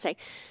doctor, but I say,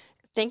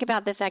 think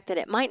about the fact that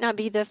it might not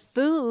be the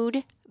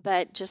food,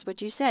 but just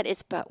what you said,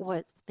 it's but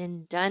what's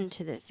been done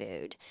to the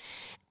food.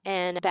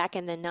 And back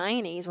in the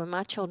 90s, when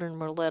my children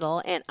were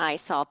little and I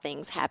saw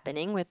things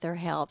happening with their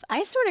health,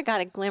 I sort of got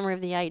a glimmer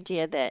of the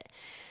idea that,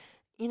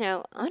 I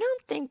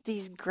don't think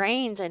these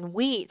grains and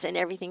wheats and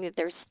everything that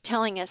they're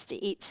telling us to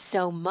eat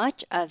so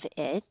much of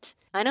it,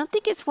 I don't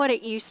think it's what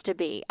it used to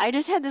be. I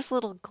just had this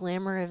little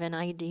glimmer of an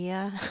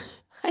idea.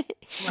 And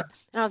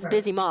I was a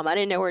busy mom. I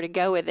didn't know where to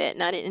go with it.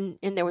 And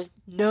there was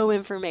no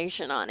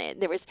information on it.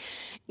 There was,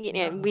 we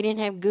didn't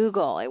have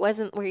Google. It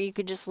wasn't where you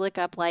could just look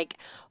up like,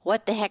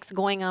 what the heck's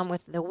going on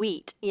with the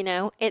wheat?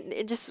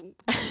 It just,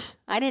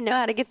 I didn't know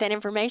how to get that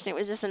information. It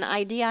was just an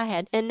idea I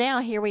had. And now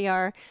here we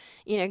are,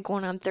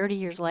 going on 30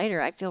 years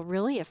later, I feel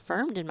really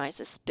affirmed in my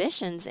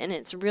suspicions and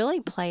it's really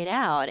played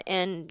out.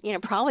 And,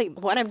 probably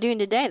what I'm doing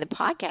today, the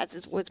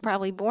podcast was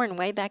probably born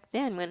way back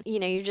then when,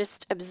 you're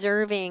just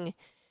observing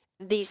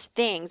these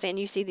things and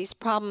you see these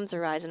problems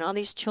arise and all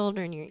these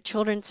children, your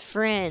children's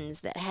friends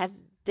that have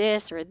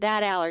this or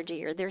that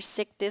allergy or they're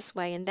sick this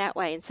way and that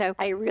way. And so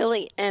I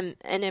really am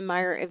an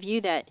admirer of you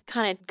that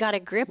kind of got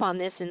a grip on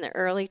this in the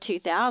early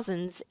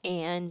 2000s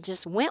and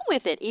just went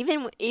with it,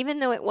 even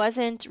though it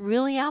wasn't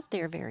really out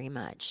there very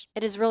much.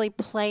 It has really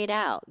played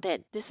out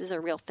that this is a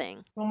real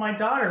thing. Well, my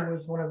daughter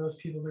was one of those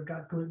people that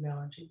got gluten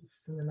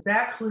allergies. And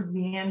that clued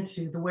me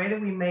into the way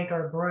that we make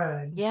our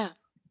bread. Yeah.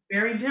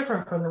 Very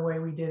different from the way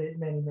we did it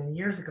many, many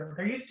years ago.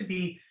 There used to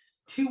be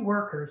 2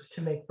 workers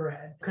to make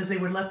bread because they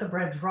would let the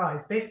breads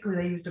rise. Basically,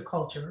 they used a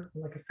culture,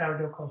 like a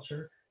sourdough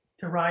culture,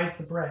 to rise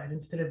the bread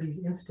instead of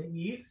these instant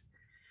yeasts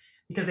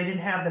because they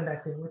didn't have them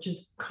back then, which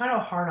is kind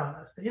of hard on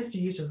us. The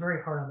instant yeasts are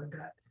very hard on the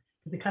gut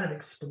because they kind of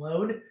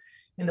explode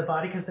in the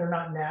body because they're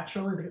not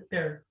natural.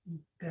 They're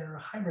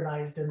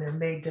hybridized and they're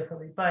made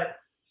differently. But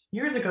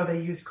years ago,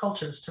 they used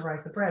cultures to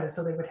rise the bread. And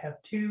so they would have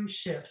 2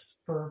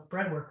 shifts for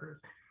bread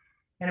workers.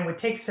 And it would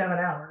take 7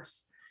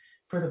 hours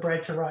for the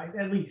bread to rise,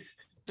 at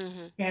least.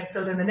 Mm-hmm. And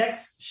so then the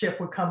next shift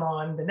would come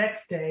on the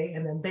next day,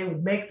 and then they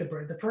would make the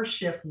bread. The first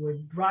shift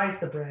would rise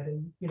the bread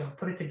and,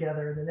 put it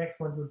together, and the next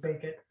ones would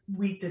bake it.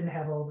 Wheat didn't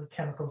have all the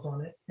chemicals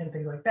on it and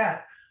things like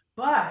that.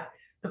 But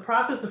the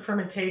process of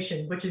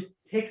fermentation,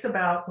 takes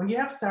about, when you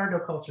have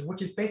sourdough culture,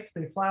 which is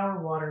basically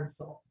flour, water, and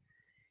salt,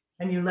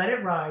 and you let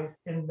it rise,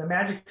 and the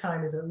magic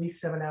time is at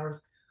least 7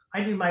 hours.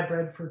 I do my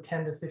bread for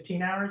 10 to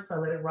 15 hours. I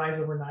let it rise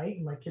overnight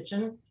in my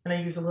kitchen, and I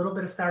use a little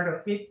bit of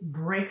sourdough. It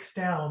breaks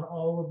down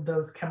all of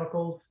those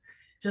chemicals,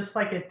 just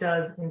like it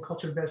does in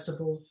cultured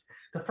vegetables.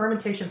 The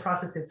fermentation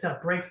process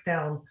itself breaks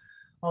down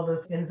all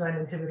those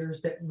enzyme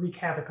inhibitors that wreak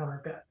havoc on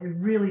our gut. It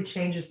really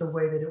changes the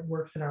way that it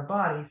works in our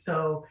body.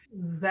 So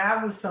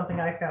that was something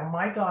I found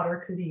my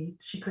daughter could eat.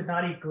 She could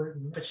not eat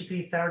gluten, but she could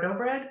eat sourdough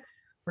bread,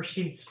 or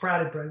she could eat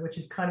sprouted bread, which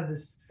is kind of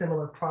this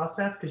similar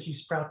process because you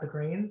sprout the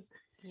grains.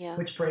 Yeah.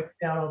 Which breaks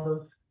down all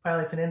those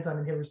phthalates and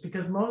enzyme inhibitors,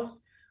 because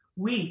most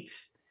wheat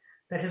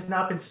that has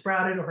not been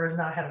sprouted or has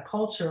not had a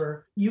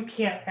culture, you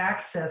can't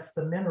access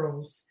the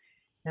minerals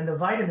and the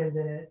vitamins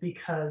in it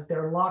because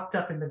they're locked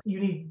up you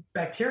need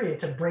bacteria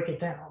to break it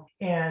down.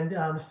 And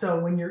so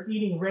when you're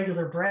eating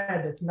regular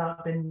bread that's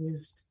not been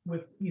used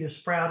with either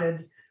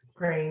sprouted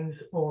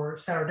grains or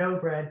sourdough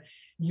bread,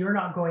 you're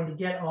not going to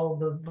get all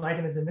the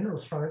vitamins and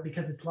minerals from it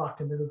because it's locked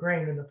into the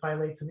grain, and the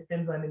phthalates and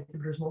enzyme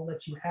inhibitors won't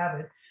let you have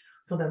it.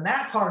 So then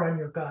that's hard on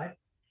your gut.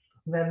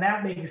 Then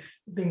that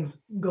makes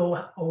things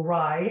go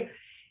awry.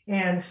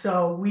 And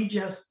so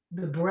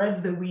the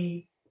breads that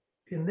we,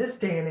 in this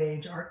day and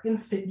age, are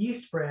instant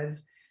yeast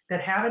breads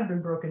that haven't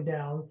been broken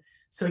down.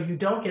 So you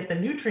don't get the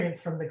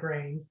nutrients from the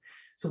grains.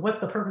 So what's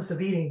the purpose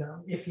of eating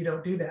them if you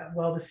don't do that?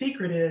 Well, the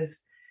secret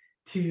is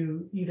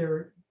to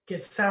either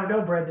get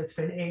sourdough bread that's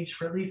been aged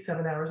for at least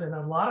 7 hours. And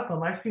a lot of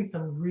them, I've seen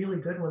some really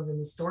good ones in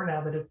the store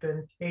now that have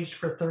been aged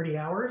for 30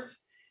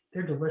 hours.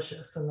 They're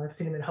delicious. And I've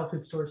seen them in health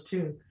food stores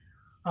too.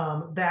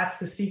 That's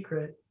the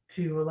secret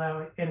to allow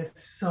it. And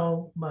it's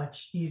so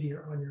much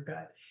easier on your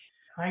gut.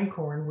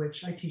 Einkorn,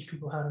 which I teach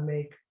people how to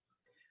make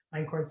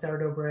einkorn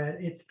sourdough bread,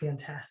 it's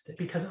fantastic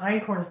because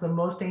einkorn is the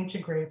most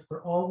ancient grain. It's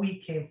where all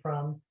wheat came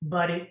from,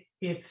 but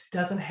it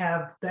doesn't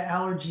have the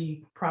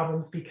allergy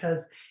problems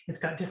because it's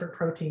got different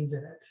proteins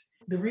in it.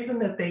 The reason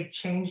that they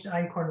changed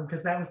einkorn,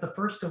 because that was the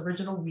first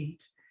original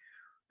wheat,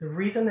 the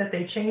reason that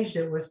they changed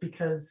it was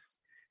because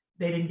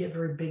they didn't get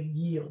very big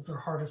yields or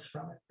harvest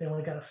from it. They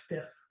only got a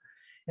fifth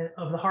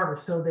of the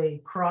harvest. So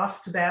they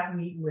crossed that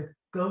wheat with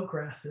goat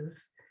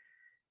grasses.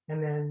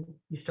 And then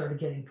you started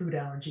getting food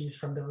allergies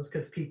from those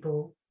because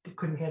people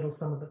couldn't handle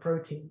some of the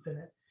proteins in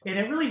it. And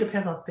it really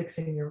depends on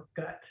fixing your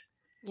gut.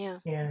 Yeah.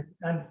 And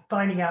I'm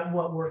finding out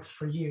what works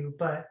for you.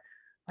 But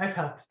I've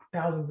helped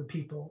thousands of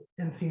people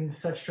and seen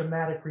such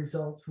dramatic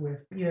results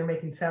with either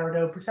making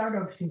sourdough.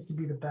 Sourdough seems to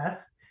be the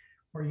best,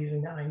 or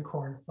using the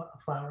einkorn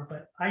flour,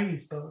 but I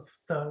use both.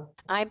 So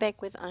I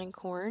bake with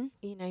einkorn.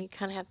 You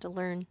kind of have to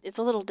learn. It's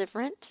a little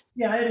different.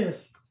 Yeah, it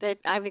is. But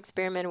I've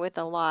experimented with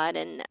a lot.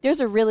 And there's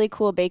a really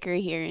cool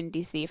bakery here in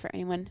DC for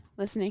anyone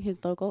listening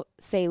who's local,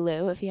 Say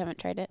Lou, if you haven't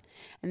tried it.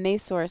 And they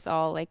source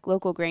all like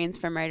local grains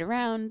from right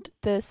around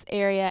this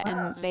area.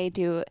 Wow. And they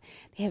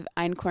have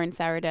einkorn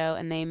sourdough,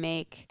 and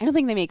I don't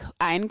think they make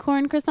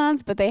einkorn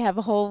croissants, but they have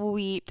whole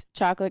wheat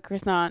chocolate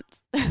croissants.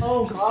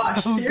 Oh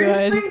gosh, So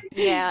seriously? good.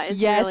 yeah,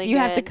 it's yes, really you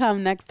good. have to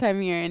come next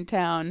time you're in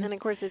town. And of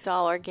course, it's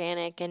all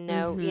organic and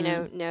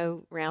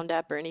no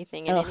Roundup or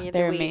anything in any of the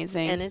they're wheats.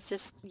 amazing. And it's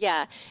just,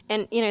 yeah.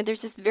 And,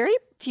 there's just very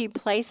few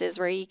places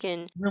where you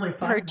can Really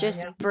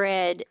purchase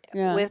bread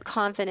Yeah. with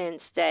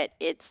confidence that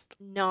it's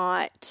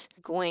not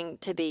going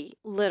to be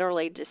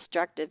literally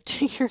destructive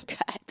to your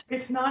gut.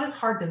 It's not as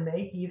hard to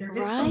make either. It's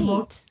Right. the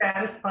most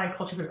satisfying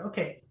culture food.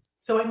 Okay,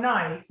 so at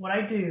night, what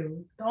I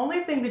do, the only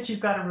thing that you've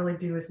got to really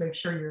do is make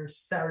sure your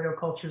sourdough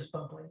culture is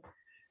bubbling.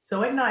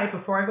 So at night,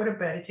 before I go to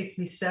bed, it takes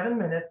me 7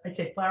 minutes. I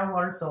take flour,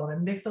 water, salt,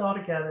 and mix it all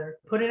together,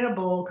 put it in a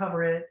bowl,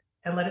 cover it,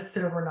 and let it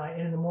sit overnight.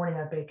 And in the morning,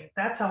 I bake it.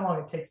 That's how long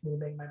it takes me to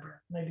make my bread.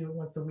 And I do it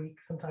once a week,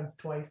 sometimes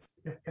twice,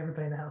 if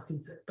everybody in the house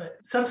eats it. But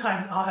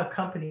sometimes I'll have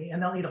company,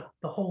 and they'll eat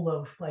the whole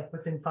loaf like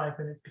within 5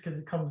 minutes because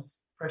it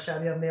comes fresh out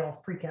of the oven. They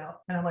all freak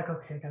out. And I'm like,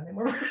 okay, I got to make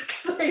more bread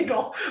because I ate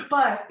all.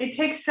 But it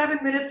takes 7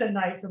 minutes at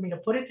night for me to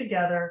put it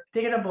together,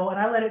 stick it in a bowl, and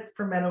I let it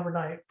ferment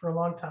overnight for a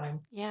long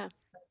time. Yeah.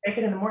 Make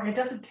it in the morning. It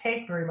doesn't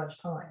take very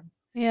much time.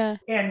 Yeah.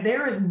 And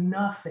there is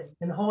nothing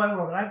in the whole wide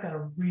world. I've got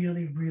a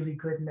really, really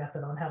good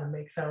method on how to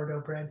make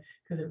sourdough bread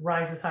because it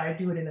rises high. I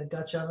do it in a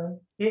Dutch oven.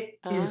 It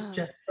is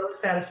just so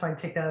satisfying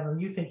to take that oven.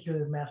 You think you're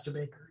the master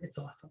baker. It's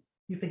awesome.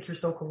 You think you're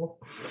so cool.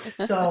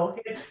 So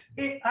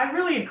I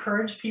really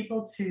encourage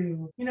people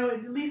to,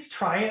 at least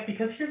try it,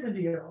 because here's the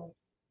deal.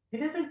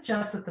 It isn't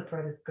just that the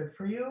bread is good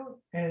for you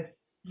and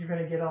you're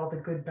going to get all the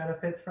good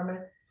benefits from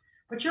it,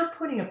 but you're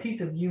putting a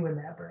piece of you in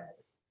that bread.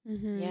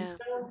 Mm-hmm. Yeah.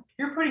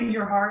 You're putting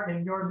your heart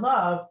and your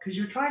love because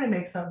you're trying to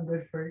make something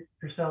good for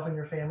yourself and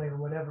your family or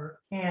whatever.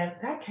 And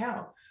that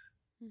counts.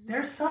 Mm-hmm.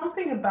 There's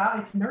something about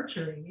it's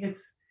nurturing.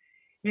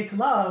 It's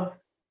love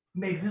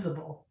made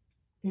visible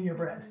in your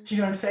bread. Do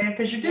you know what I'm saying?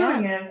 Because you're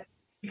doing it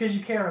because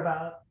you care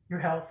about your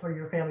health or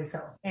your family's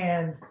health.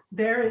 And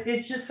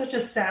it's just such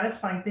a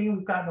satisfying thing.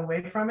 We've gotten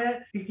away from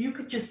it. If you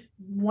could just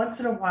once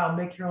in a while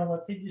make your own love,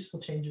 it just will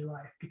change your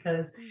life,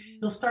 because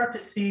you'll start to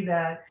see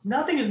that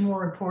nothing is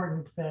more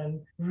important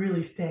than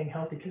really staying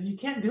healthy, because you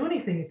can't do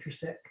anything if you're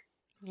sick.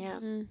 Yeah.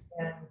 Mm-hmm.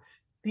 And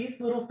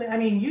these little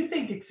things, you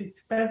think it's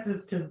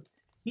expensive to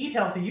eat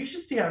healthy. You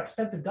should see how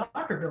expensive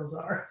doctor bills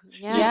are.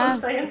 Yeah. You know what I'm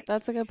saying?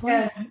 That's a good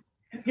point. And,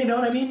 you know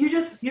what I mean?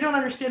 You don't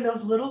understand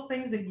those little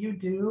things that you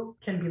do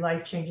can be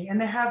life-changing.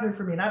 And they have been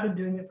for me. And I've been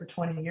doing it for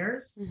 20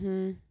 years.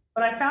 Mm-hmm.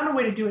 But I found a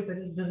way to do it that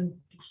doesn't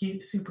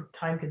keep super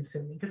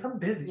time-consuming because I'm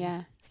busy.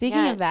 Yeah.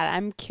 Speaking of that,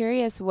 I'm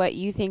curious what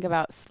you think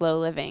about slow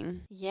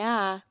living.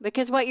 Yeah,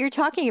 because what you're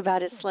talking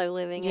about is slow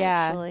living,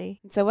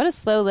 actually. So what does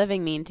slow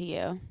living mean to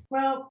you?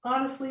 Well,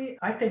 honestly,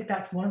 I think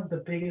that's one of the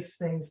biggest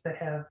things that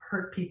have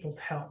hurt people's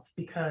health,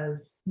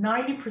 because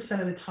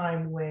 90% of the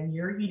time when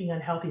you're eating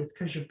unhealthy, it's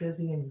because you're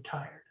busy and you're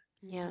tired.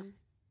 Yeah.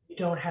 You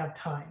don't have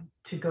time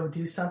to go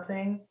do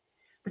something,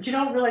 but you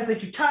don't realize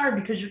that you're tired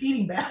because you're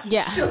eating bad.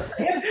 Yeah. You know what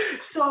I'm saying?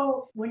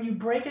 So when you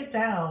break it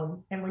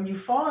down and when you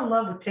fall in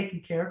love with taking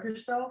care of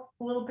yourself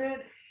a little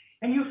bit,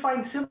 and you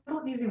find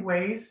simple, easy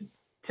ways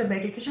to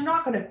make it, because you're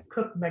not going to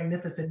cook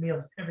magnificent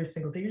meals every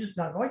single day. You're just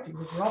not going to,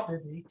 because we're all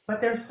busy.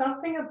 But there's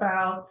something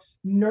about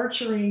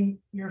nurturing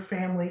your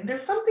family.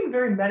 There's something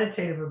very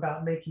meditative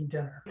about making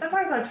dinner.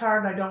 Sometimes I'm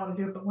tired and I don't want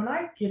to do it, but when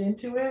I get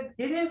into it,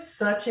 it is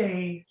such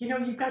a,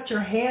 you've got your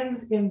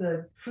hands in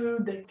the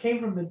food that came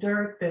from the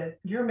dirt that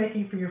you're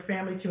making for your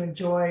family to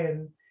enjoy,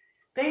 and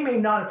they may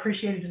not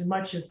appreciate it as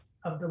much as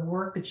of the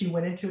work that you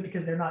went into it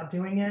because they're not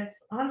doing it.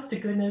 Honest to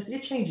goodness,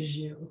 it changes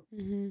you.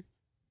 Mm-hmm.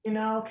 You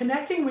know,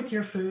 connecting with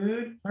your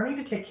food, learning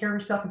to take care of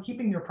yourself and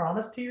keeping your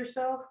promise to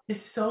yourself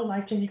is so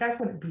life-changing. You guys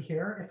wouldn't be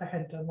here if I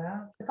hadn't done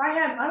that.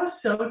 I was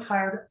so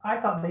tired. I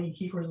thought making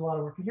kefir was a lot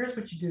of work. And here's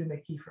what you do to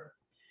make kefir.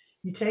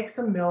 You take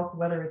some milk,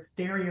 whether it's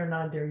dairy or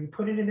non-dairy, you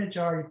put it in a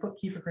jar, you put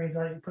kefir grains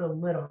on it, you put a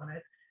lid on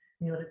it,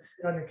 and you let it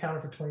sit on your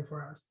counter for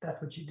 24 hours.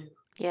 That's what you do.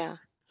 Yeah.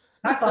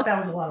 I thought that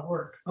was a lot of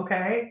work,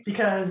 okay?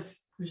 Because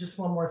it was just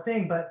one more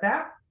thing. But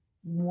that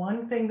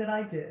one thing that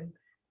I did,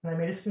 when I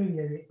made a smoothie,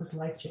 it was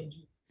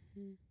life-changing.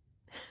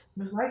 It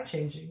was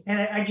life-changing.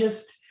 And I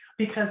just,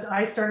 because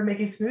I started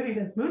making smoothies,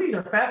 and smoothies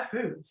are fast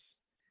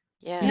foods.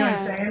 Yeah. You know what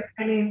I'm saying?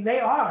 I mean,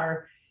 they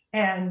are.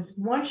 And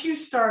once you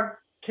start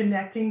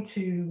connecting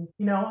to, you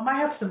know, I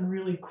have some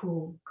really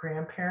cool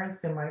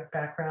grandparents in my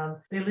background.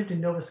 They lived in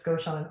Nova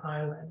Scotia on an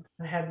island.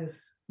 I had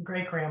this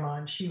great grandma,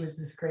 and she was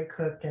this great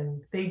cook,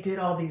 and they did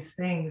all these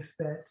things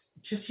that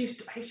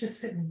I used to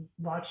sit and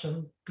watch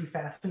them, be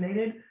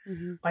fascinated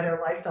by their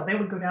lifestyle. They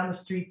would go down the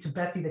street to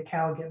Bessie the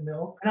cow and get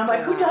milk. And I'm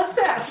like, who does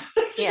that?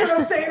 You know what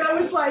I'm saying? I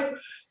was like,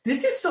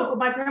 this is so,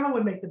 my grandma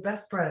would make the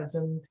best breads.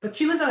 But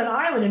she lived on an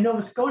island in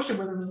Nova Scotia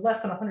where there was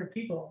less than 100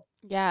 people.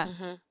 Yeah.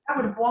 I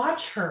would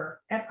watch her,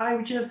 and I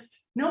would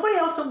just, nobody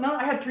else, no,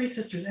 I had 3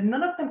 sisters and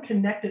none of them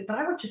connected, but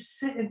I would just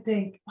sit and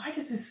think, why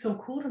is this so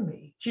cool to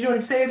me? Do you know what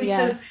I'm saying?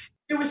 Because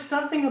there was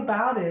something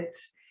about it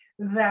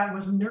that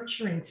was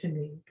nurturing to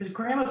me, because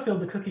grandma filled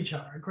the cookie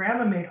jar.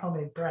 Grandma made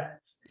homemade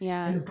breads.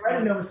 Yeah. And the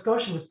bread in Nova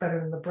Scotia was better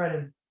than the bread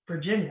in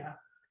Virginia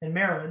and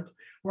Maryland,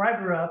 where I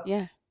grew up.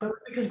 Yeah. But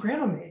because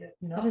grandma made it,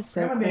 you know,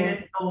 grandma made it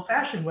the old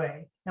fashioned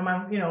way. And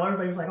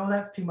everybody was like, oh,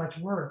 that's too much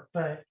work.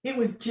 But it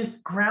was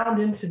just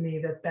ground into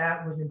me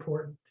that was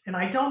important. And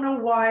I don't know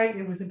why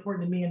it was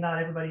important to me and not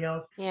everybody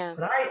else. Yeah.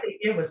 But I think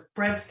it was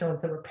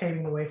breadstones that were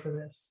paving the way for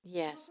this.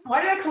 Yes.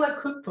 Why did I collect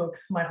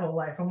cookbooks my whole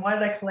life? And why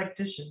did I collect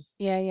dishes?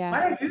 Yeah, yeah.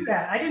 Why did I do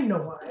that? I didn't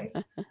know why.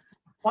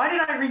 Why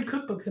did I read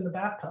cookbooks in the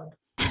bathtub?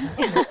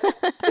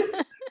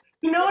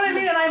 You know what I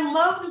mean? And I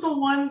loved the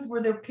ones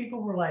where the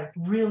people were like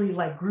really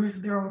like grew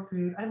their own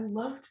food. I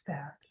loved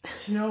that.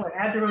 You know, like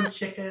had their own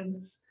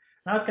chickens.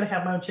 And I was going to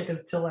have my own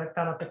chickens till I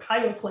found out the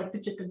coyotes like the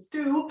chickens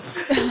too.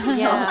 So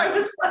I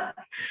was like,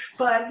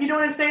 but you know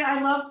what I'm saying?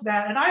 I loved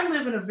that. And I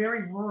live in a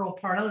very rural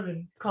part.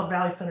 It's called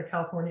Valley Center,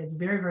 California. It's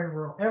very, very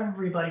rural.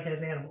 Everybody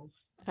has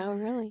animals. Oh,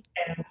 really?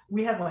 And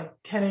we have like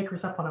 10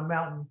 acres up on a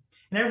mountain.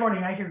 And every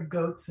morning I hear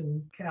goats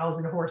and cows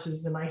and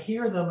horses, and I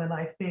hear them and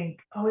I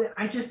think, oh,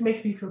 it just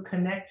makes me feel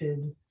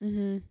connected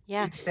to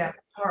that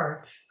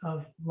part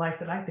of life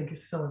that I think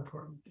is so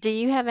important. Do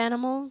you have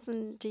animals?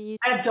 And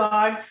I have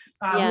dogs.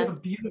 We have a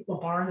beautiful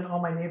barn that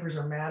all my neighbors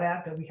are mad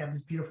at, that we have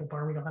this beautiful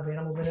barn. We don't have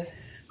animals in it,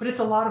 but it's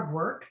a lot of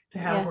work to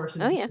have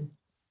horses. Oh, yeah.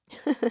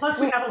 Plus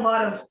we have a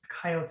lot of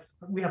coyotes.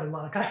 We have a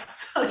lot of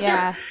coyotes out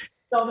here.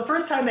 So the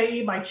first time they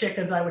eat my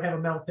chickens, I would have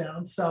a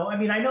meltdown. So, I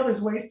mean, I know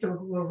there's ways to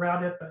go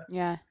around it, but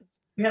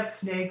we have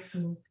snakes.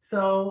 And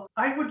so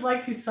I would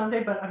like to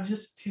someday, but I'm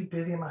just too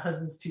busy and my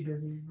husband's too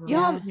busy.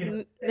 Y'all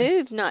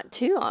moved not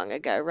too long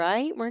ago,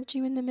 right? Weren't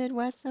you in the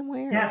Midwest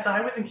somewhere? Yeah, so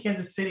I was in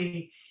Kansas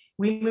City.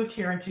 We moved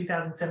here in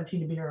 2017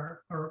 to be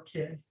near our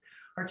kids.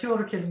 Our 2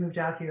 older kids moved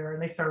out here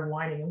and they started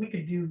whining, and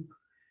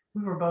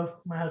we were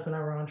both, my husband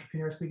and I were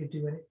entrepreneurs. We could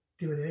do it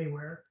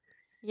anywhere.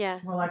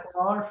 Yeah. We're like,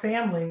 well, my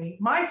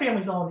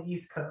family's all on the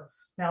East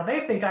Coast. Now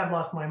they think I've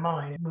lost my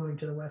mind moving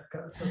to the West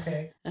Coast.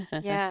 Okay.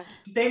 Yeah.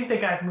 They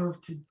think I've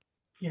moved to,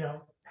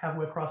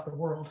 halfway across the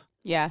world.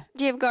 Yeah.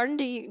 Do you have a garden?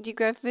 Do you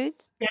grow food?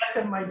 Yes.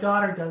 And my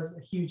daughter does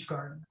a huge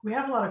garden. We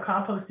have a lot of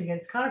composting. And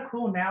it's kind of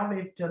cool. Now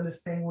they've done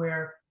this thing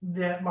where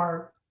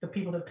the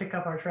people that pick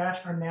up our trash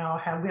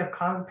we have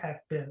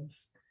compact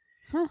bins.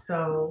 Huh.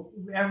 So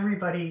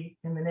everybody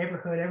in the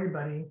neighborhood,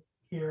 everybody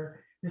here,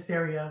 this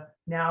area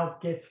now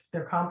gets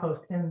their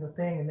compost in the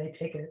thing and they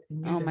take it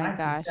and use it. Oh my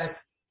gosh.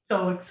 That's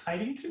so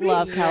exciting to me.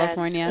 Love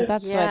California.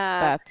 That's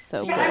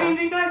so cool. I mean,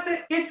 you guys,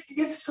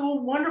 it's so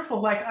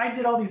wonderful. Like I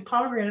did all these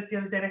pomegranates the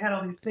other day and I had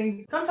all these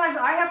things. Sometimes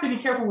I have to be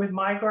careful with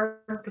my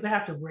gardens because I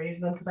have to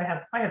raise them because I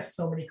have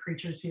so many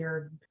creatures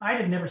here. I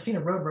had never seen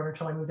a roadrunner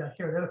until I moved out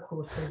here. They're the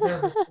coolest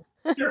things.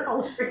 They're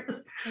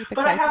hilarious.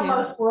 But I have a lot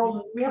of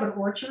squirrels. We have an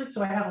orchard,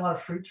 so I have a lot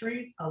of fruit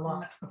trees.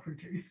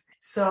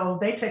 So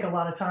they take a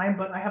lot of time,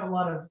 but I have a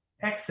lot of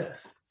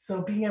excess.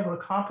 So being able to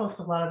compost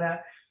a lot of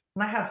that,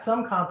 and I have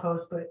some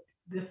compost, but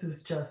this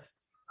is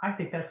I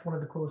think that's one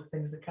of the coolest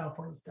things that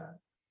California's done.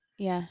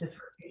 Yeah. Is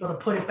for people to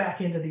put it back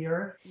into the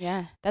earth.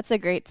 Yeah. That's a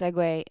great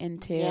segue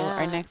into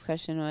our next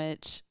question,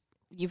 which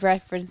you've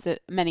referenced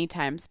it many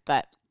times,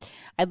 but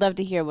I'd love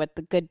to hear what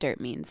the good dirt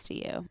means to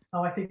you.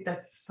 Oh, I think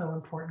that's so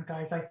important,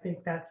 guys. I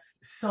think that's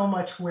so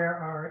much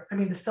where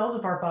the cells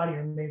of our body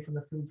are made from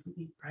the foods we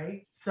eat,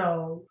 right?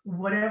 So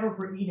whatever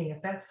we're eating,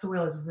 if that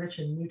soil is rich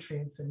in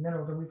nutrients and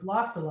minerals, and we've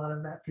lost a lot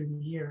of that through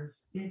the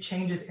years, it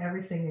changes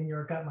everything in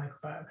your gut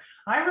microbiome.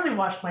 I really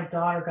watched my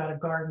daughter got a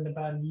garden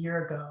about a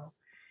year ago.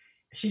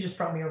 She just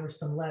brought me over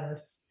some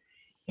lettuce.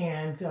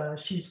 And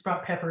she's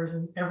brought peppers,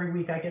 and every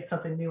week I get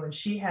something new. And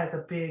she has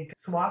a big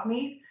swap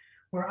meet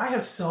where I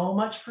have so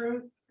much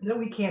fruit that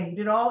we can't eat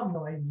it all.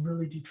 I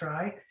really do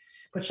try.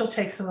 but she'll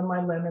take some of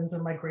my lemons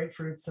or my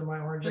grapefruits or my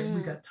orange.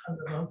 We got tons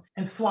of them,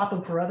 and swap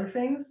them for other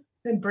things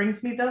and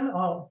brings me them.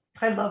 Oh,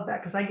 I love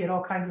that because I get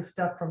all kinds of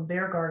stuff from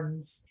their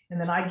gardens, and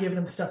then I give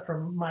them stuff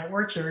from my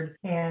orchard.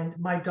 And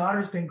my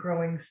daughter's been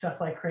growing stuff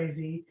like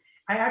crazy.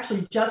 I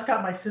actually just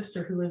got my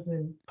sister, who lives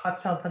in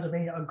Pottstown,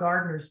 Pennsylvania, a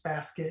gardener's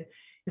basket.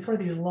 It's one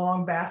of these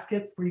long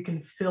baskets where you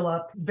can fill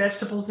up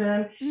vegetables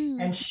in.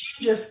 And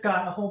she just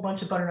got a whole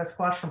bunch of butternut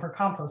squash from her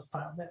compost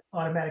pile that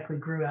automatically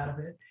grew out of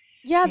it.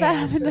 Yeah, that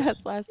happened to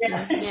us last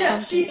year. Yeah,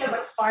 she had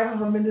like 5 of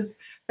them in this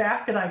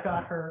basket I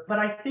got her. But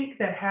I think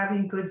that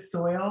having good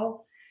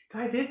soil,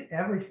 guys, it's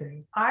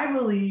everything. I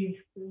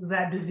believe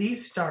that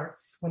disease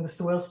starts when the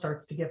soil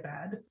starts to get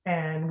bad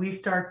and we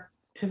start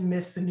to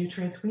miss the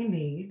nutrients we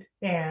need,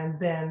 and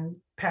then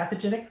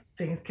pathogenic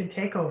things can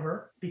take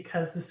over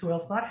because the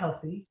soil's not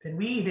healthy. Then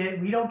we eat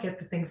it, we don't get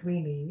the things we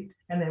need,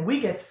 and then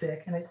we get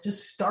sick, and it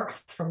just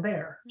starts from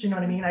there. Do you know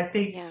what I mean? I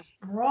think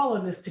we're all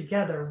in this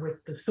together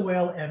with the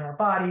soil and our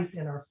bodies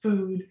and our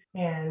food,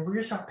 and we're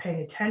just not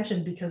paying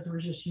attention because we're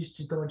just used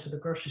to going to the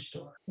grocery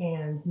store.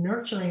 And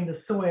nurturing the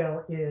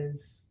soil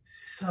is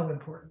so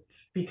important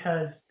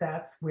because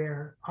that's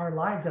where our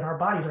lives and our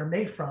bodies are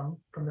made from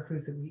the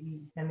foods that we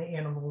eat and the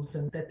animals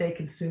and that they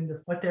consume,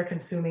 what they're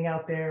consuming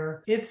out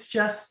there. It's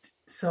just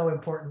so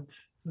important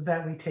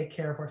that we take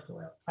care of our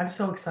soil. I'm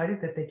so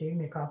excited that they gave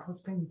me a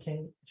compost bin.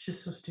 It's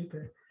just so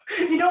stupid.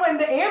 And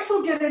the ants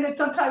will get in it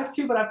sometimes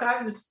too, but I've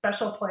gotten this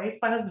special place.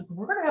 My husband's,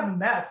 we're going to have a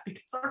mess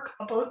because our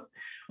compost,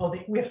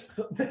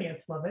 the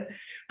ants love it.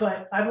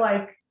 But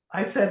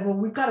I said, well,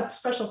 we've got a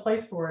special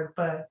place for it,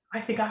 but I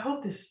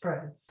hope this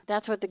spreads.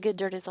 That's what the good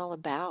dirt is all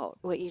about,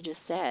 what you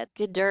just said.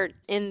 Good dirt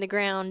in the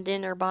ground,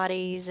 in our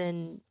bodies,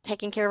 and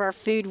taking care of our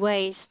food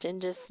waste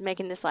and just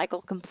making the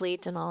cycle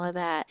complete and all of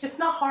that. It's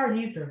not hard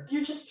either.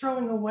 You're just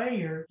throwing away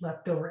your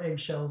leftover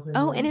eggshells.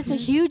 And it's a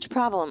huge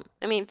problem.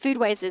 I mean, food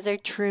waste is a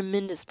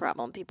tremendous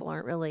problem. People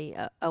aren't really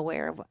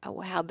aware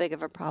of how big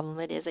of a problem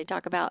it is. They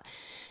talk about,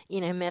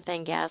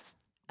 methane gas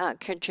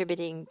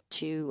contributing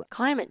to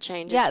climate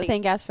change. Yeah,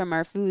 methane gas from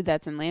our food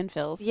that's in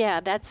landfills.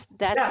 Yeah, that's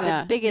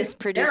the biggest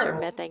producer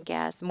of methane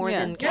gas, more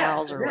than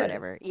cows or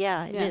whatever.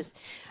 Yeah, it is.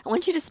 I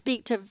want you to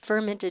speak to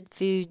fermented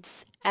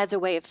foods as a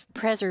way of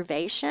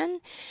preservation.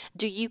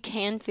 Do you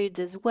can foods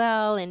as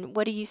well? And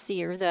what do you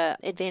see are the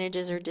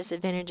advantages or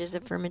disadvantages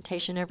of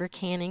fermentation over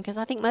canning? Because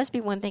I think most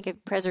people, when they think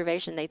of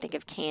preservation, they think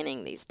of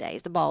canning these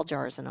days, the ball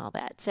jars and all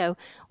that. So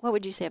what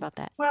would you say about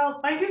that?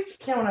 Well, I used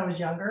to can when I was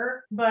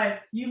younger,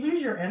 but you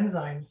lose your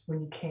enzymes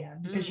when you can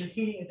because you're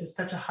heating it to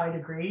such a high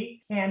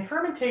degree. And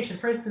fermentation,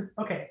 for instance,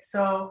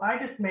 so I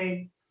just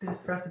made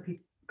this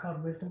recipe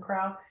called Wisdom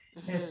Crowd.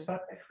 And it's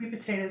sweet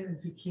potatoes and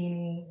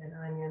zucchini and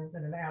onions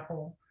and an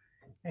apple.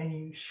 And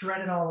you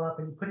shred it all up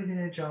and you put it in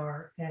a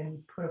jar and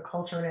you put a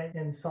culture in it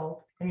and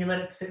salt and you let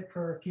it sit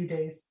for a few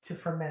days to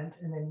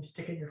ferment, and then you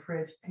stick it in your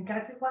fridge. And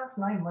guys, it lasts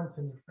 9 months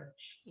in your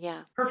fridge.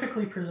 Yeah.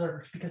 Perfectly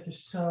preserved because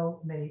there's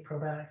so many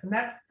probiotics. And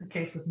that's the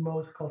case with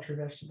most cultured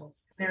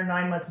vegetables. They're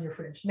 9 months in your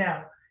fridge.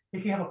 Now,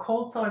 if you have a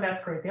cold cellar,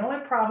 that's great. The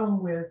only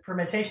problem with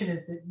fermentation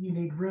is that you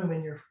need room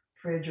in your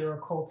fridge or a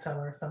cold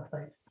cellar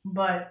someplace.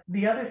 But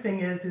the other thing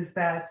is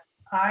that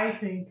I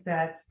think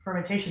that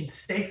fermentation is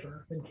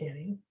safer than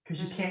canning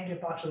because you can't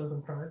get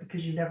botulism from it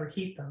because you never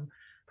heat them,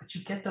 but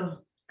you get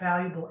those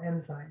valuable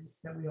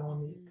enzymes that we all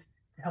need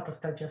to help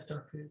us digest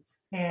our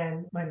foods.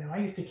 And I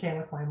used to can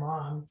with my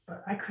mom,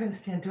 but I couldn't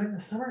stand doing it in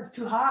the summer. It's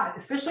too hot,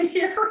 especially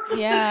here.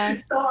 Yeah.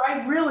 So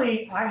I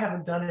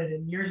haven't done it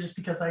in years just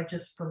because I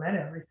just ferment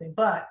everything,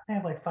 but I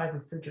have like 5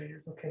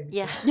 refrigerators. Okay.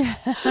 Yeah.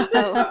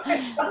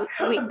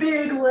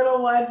 Big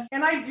little ones.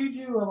 And I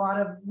do a lot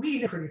of, we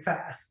eat it pretty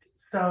fast.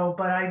 So,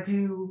 but I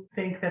do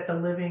think that the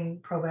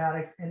living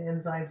probiotics and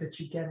enzymes that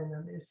you get in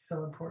them is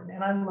so important.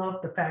 And I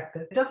love the fact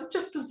that it doesn't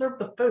just preserve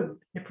the food,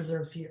 it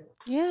preserves you.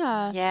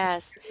 Yeah.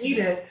 Yes. Eat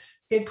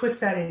it puts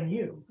that in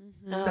you.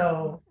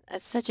 So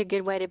that's such a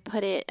good way to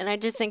put it. And I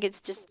just think it's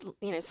just,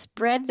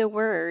 spread the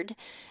word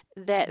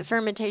that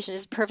fermentation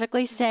is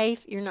perfectly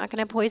safe. You're not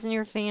going to poison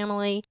your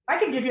family. I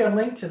can give you a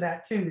link to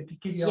that too, to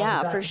give you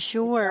all the for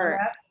sure.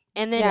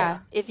 And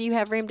then if you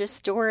have room to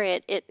store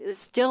it, it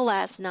still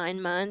lasts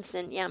 9 months.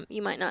 And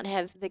you might not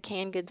have the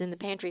canned goods in the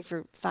pantry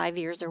for 5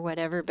 years or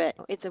whatever, but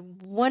it's a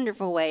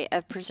wonderful way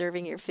of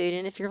preserving your food.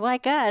 And if you're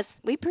like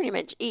us, we pretty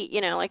much eat,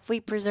 like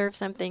we preserve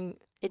something,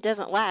 it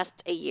doesn't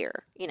last a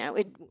year,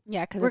 because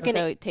it's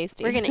so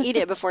tasty. We're going to eat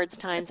it before its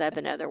time's up,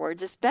 in other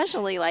words,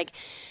 especially I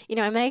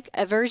make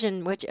a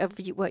version of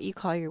what you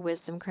call your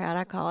wisdom crowd.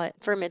 I call it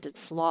fermented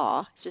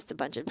slaw. It's just a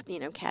bunch of,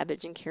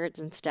 cabbage and carrots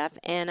and stuff.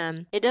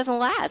 And it doesn't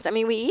last. I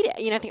mean, we eat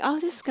it, think,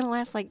 this is going to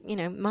last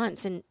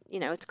months, and,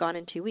 it's gone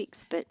in 2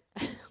 weeks, but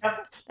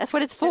that's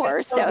what it's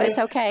for. So it's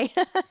okay.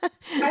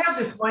 I have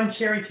this one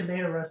cherry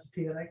tomato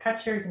recipe that I cut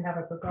cherries and have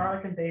I put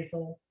garlic and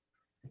basil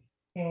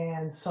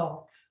and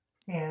salt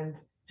and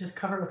just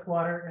cover it with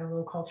water and a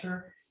little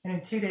culture. And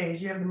in 2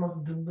 days, you have the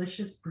most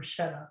delicious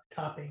bruschetta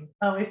topping.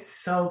 Oh, it's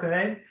so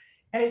good.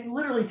 And it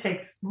literally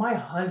takes, my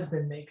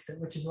husband makes it,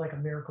 which is like a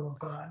miracle of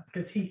God,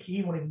 because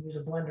he won't even use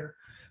a blender.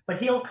 But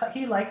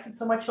he likes it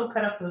so much, he'll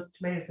cut up those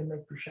tomatoes and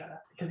make bruschetta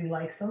because he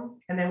likes them.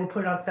 And then we'll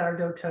put it on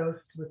sourdough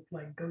toast with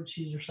like goat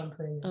cheese or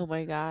something. Oh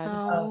my God.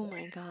 Oh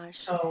my gosh.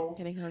 So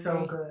Getting so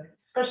hungry. good,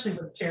 especially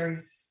with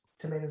cherries.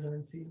 Tomatoes are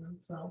in season.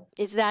 So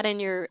Is that on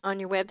your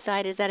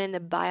website? Is that in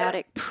the Biotic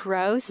Yes.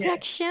 Pro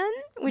section?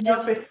 Which nope,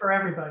 is it's for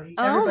everybody.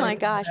 Oh Everybody my can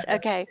gosh. have that.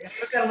 Okay.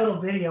 I've got a little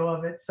video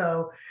of it.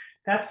 So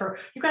that's for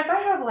you guys.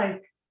 I have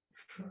like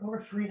over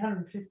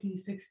 350,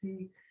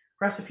 60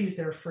 recipes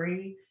that are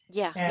free.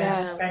 Yeah.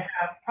 And I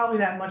have probably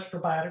that much for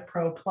Biotic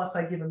Pro. Plus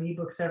I give them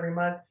ebooks every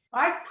month.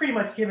 I've pretty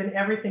much given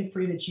everything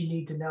free that you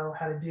need to know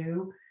how to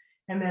do.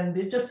 And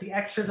then just the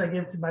extras I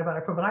give to my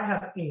Biotic Pro, but I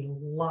have a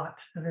lot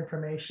of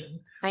information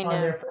I on know.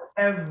 there for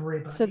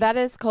everybody. So that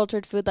is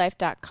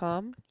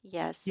culturedfoodlife.com.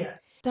 Yes. Yeah.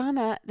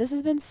 Donna, this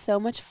has been so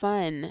much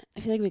fun.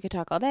 I feel like we could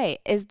talk all day.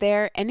 Is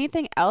there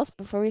anything else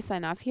before we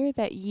sign off here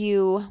that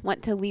you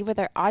want to leave with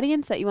our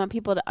audience, that you want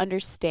people to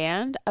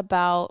understand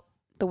about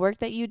the work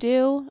that you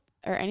do,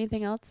 or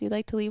anything else you'd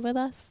like to leave with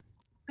us?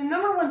 The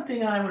number one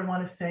thing I would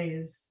want to say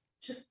is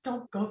just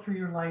don't go through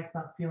your life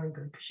not feeling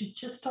good, because you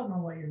just don't know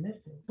what you're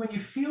missing. When you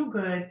feel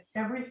good,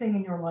 everything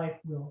in your life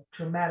will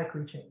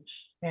dramatically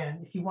change.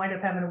 And if you wind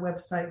up having a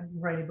website,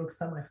 writing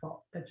books, not my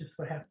fault. That's just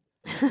what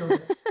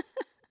happens.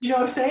 You know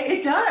what I'm saying?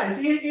 It does.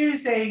 It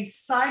is a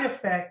side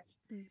effect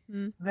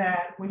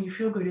that when you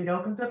feel good, it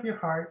opens up your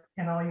heart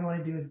and all you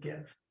want to do is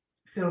give.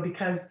 So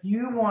because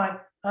you want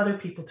other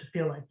people to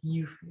feel like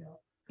you feel.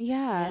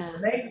 Yeah.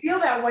 When they feel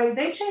that way,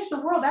 they change the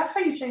world. That's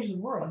how you change the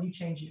world. You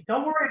change you.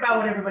 Don't worry about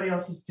what everybody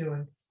else is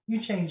doing. You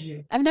change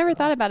you. I've never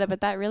thought about it,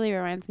 but that really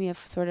reminds me of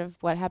sort of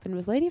what happened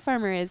with Lady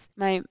Farmer. Is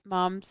my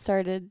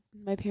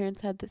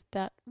parents had this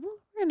thought, well,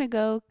 we're going to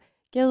go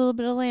get a little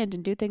bit of land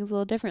and do things a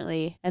little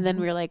differently. And then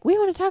we were like, we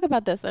want to talk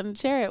about this and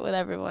share it with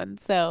everyone.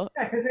 So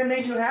Yeah, because it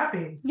made you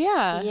happy.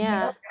 yeah.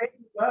 Yeah.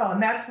 Well,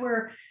 and that's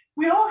where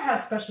we all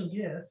have special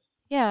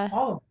gifts. Yeah.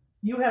 All of them.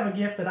 You have a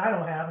gift that I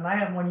don't have, and I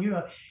have one you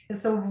have. And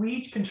so we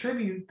each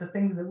contribute the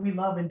things that we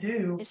love and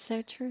do. It's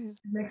so true.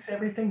 It makes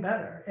everything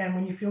better. And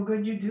when you feel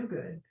good, you do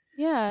good.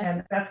 Yeah.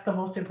 And that's the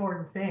most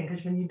important thing,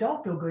 because when you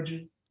don't feel good,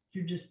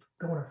 you're just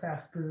going to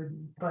fast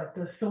food. But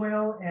the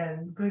soil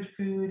and good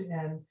food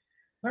and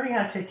learning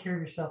how to take care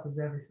of yourself is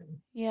everything.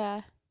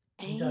 Yeah.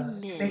 Amen.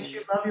 It makes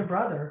you love your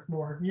brother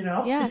more, you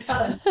know? Yeah. It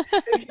does.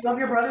 It makes you love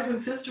your brothers and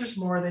sisters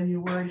more than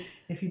you would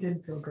if you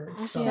didn't feel good.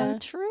 It's So, so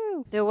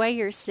true. The way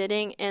you're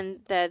sitting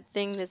and the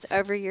thing that's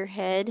over your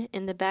head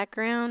in the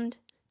background,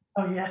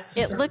 oh, yeah.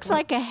 it looks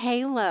like a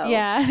halo.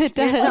 Yeah, it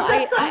So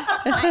does.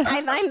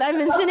 I've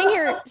been sitting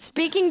here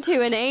speaking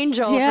to an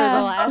angel for the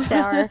last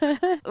hour.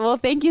 Well,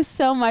 thank you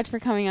so much for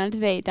coming on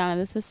today, Donna.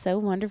 This was so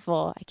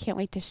wonderful. I can't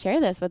wait to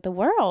share this with the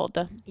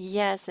world.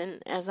 Yes,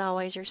 and as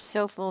always, you're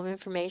so full of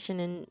information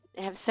and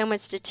have so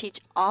much to teach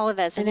all of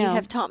us. I And you know.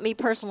 have taught me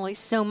personally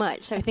so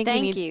much. So I think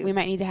thank you. we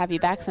might need to have you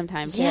back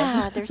sometime too.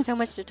 Yeah, there's so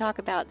much to talk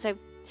about. So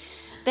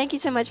thank you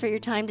so much for your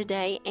time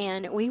today,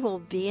 and we will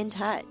be in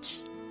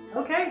touch.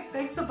 Okay.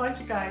 Thanks a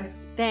bunch, you guys.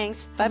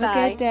 Thanks. Have Bye-bye.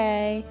 a good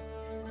day.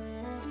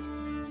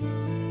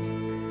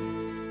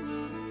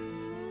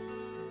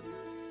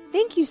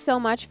 Thank you so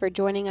much for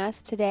joining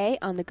us today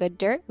on The Good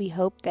Dirt. We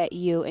hope that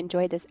you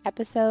enjoyed this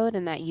episode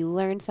and that you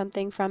learned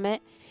something from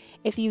it.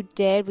 If you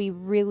did, we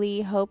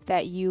really hope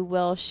that you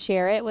will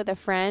share it with a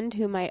friend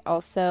who might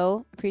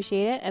also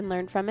appreciate it and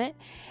learn from it.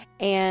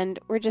 And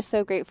we're just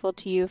so grateful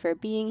to you for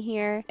being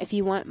here. If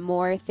you want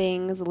more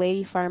things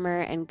Lady Farmer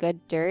and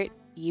Good Dirt,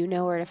 you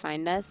know where to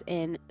find us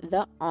in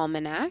the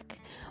Almanac,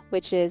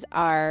 which is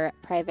our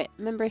private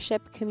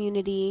membership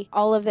community.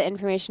 All of the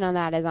information on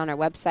that is on our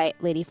website,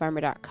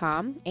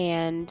 ladyfarmer.com.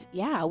 And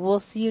yeah, we'll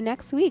see you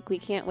next week. We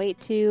can't wait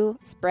to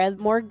spread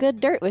more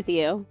good dirt with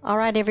you. All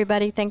right,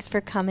 everybody. Thanks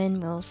for coming.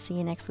 We'll see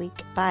you next week.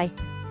 Bye.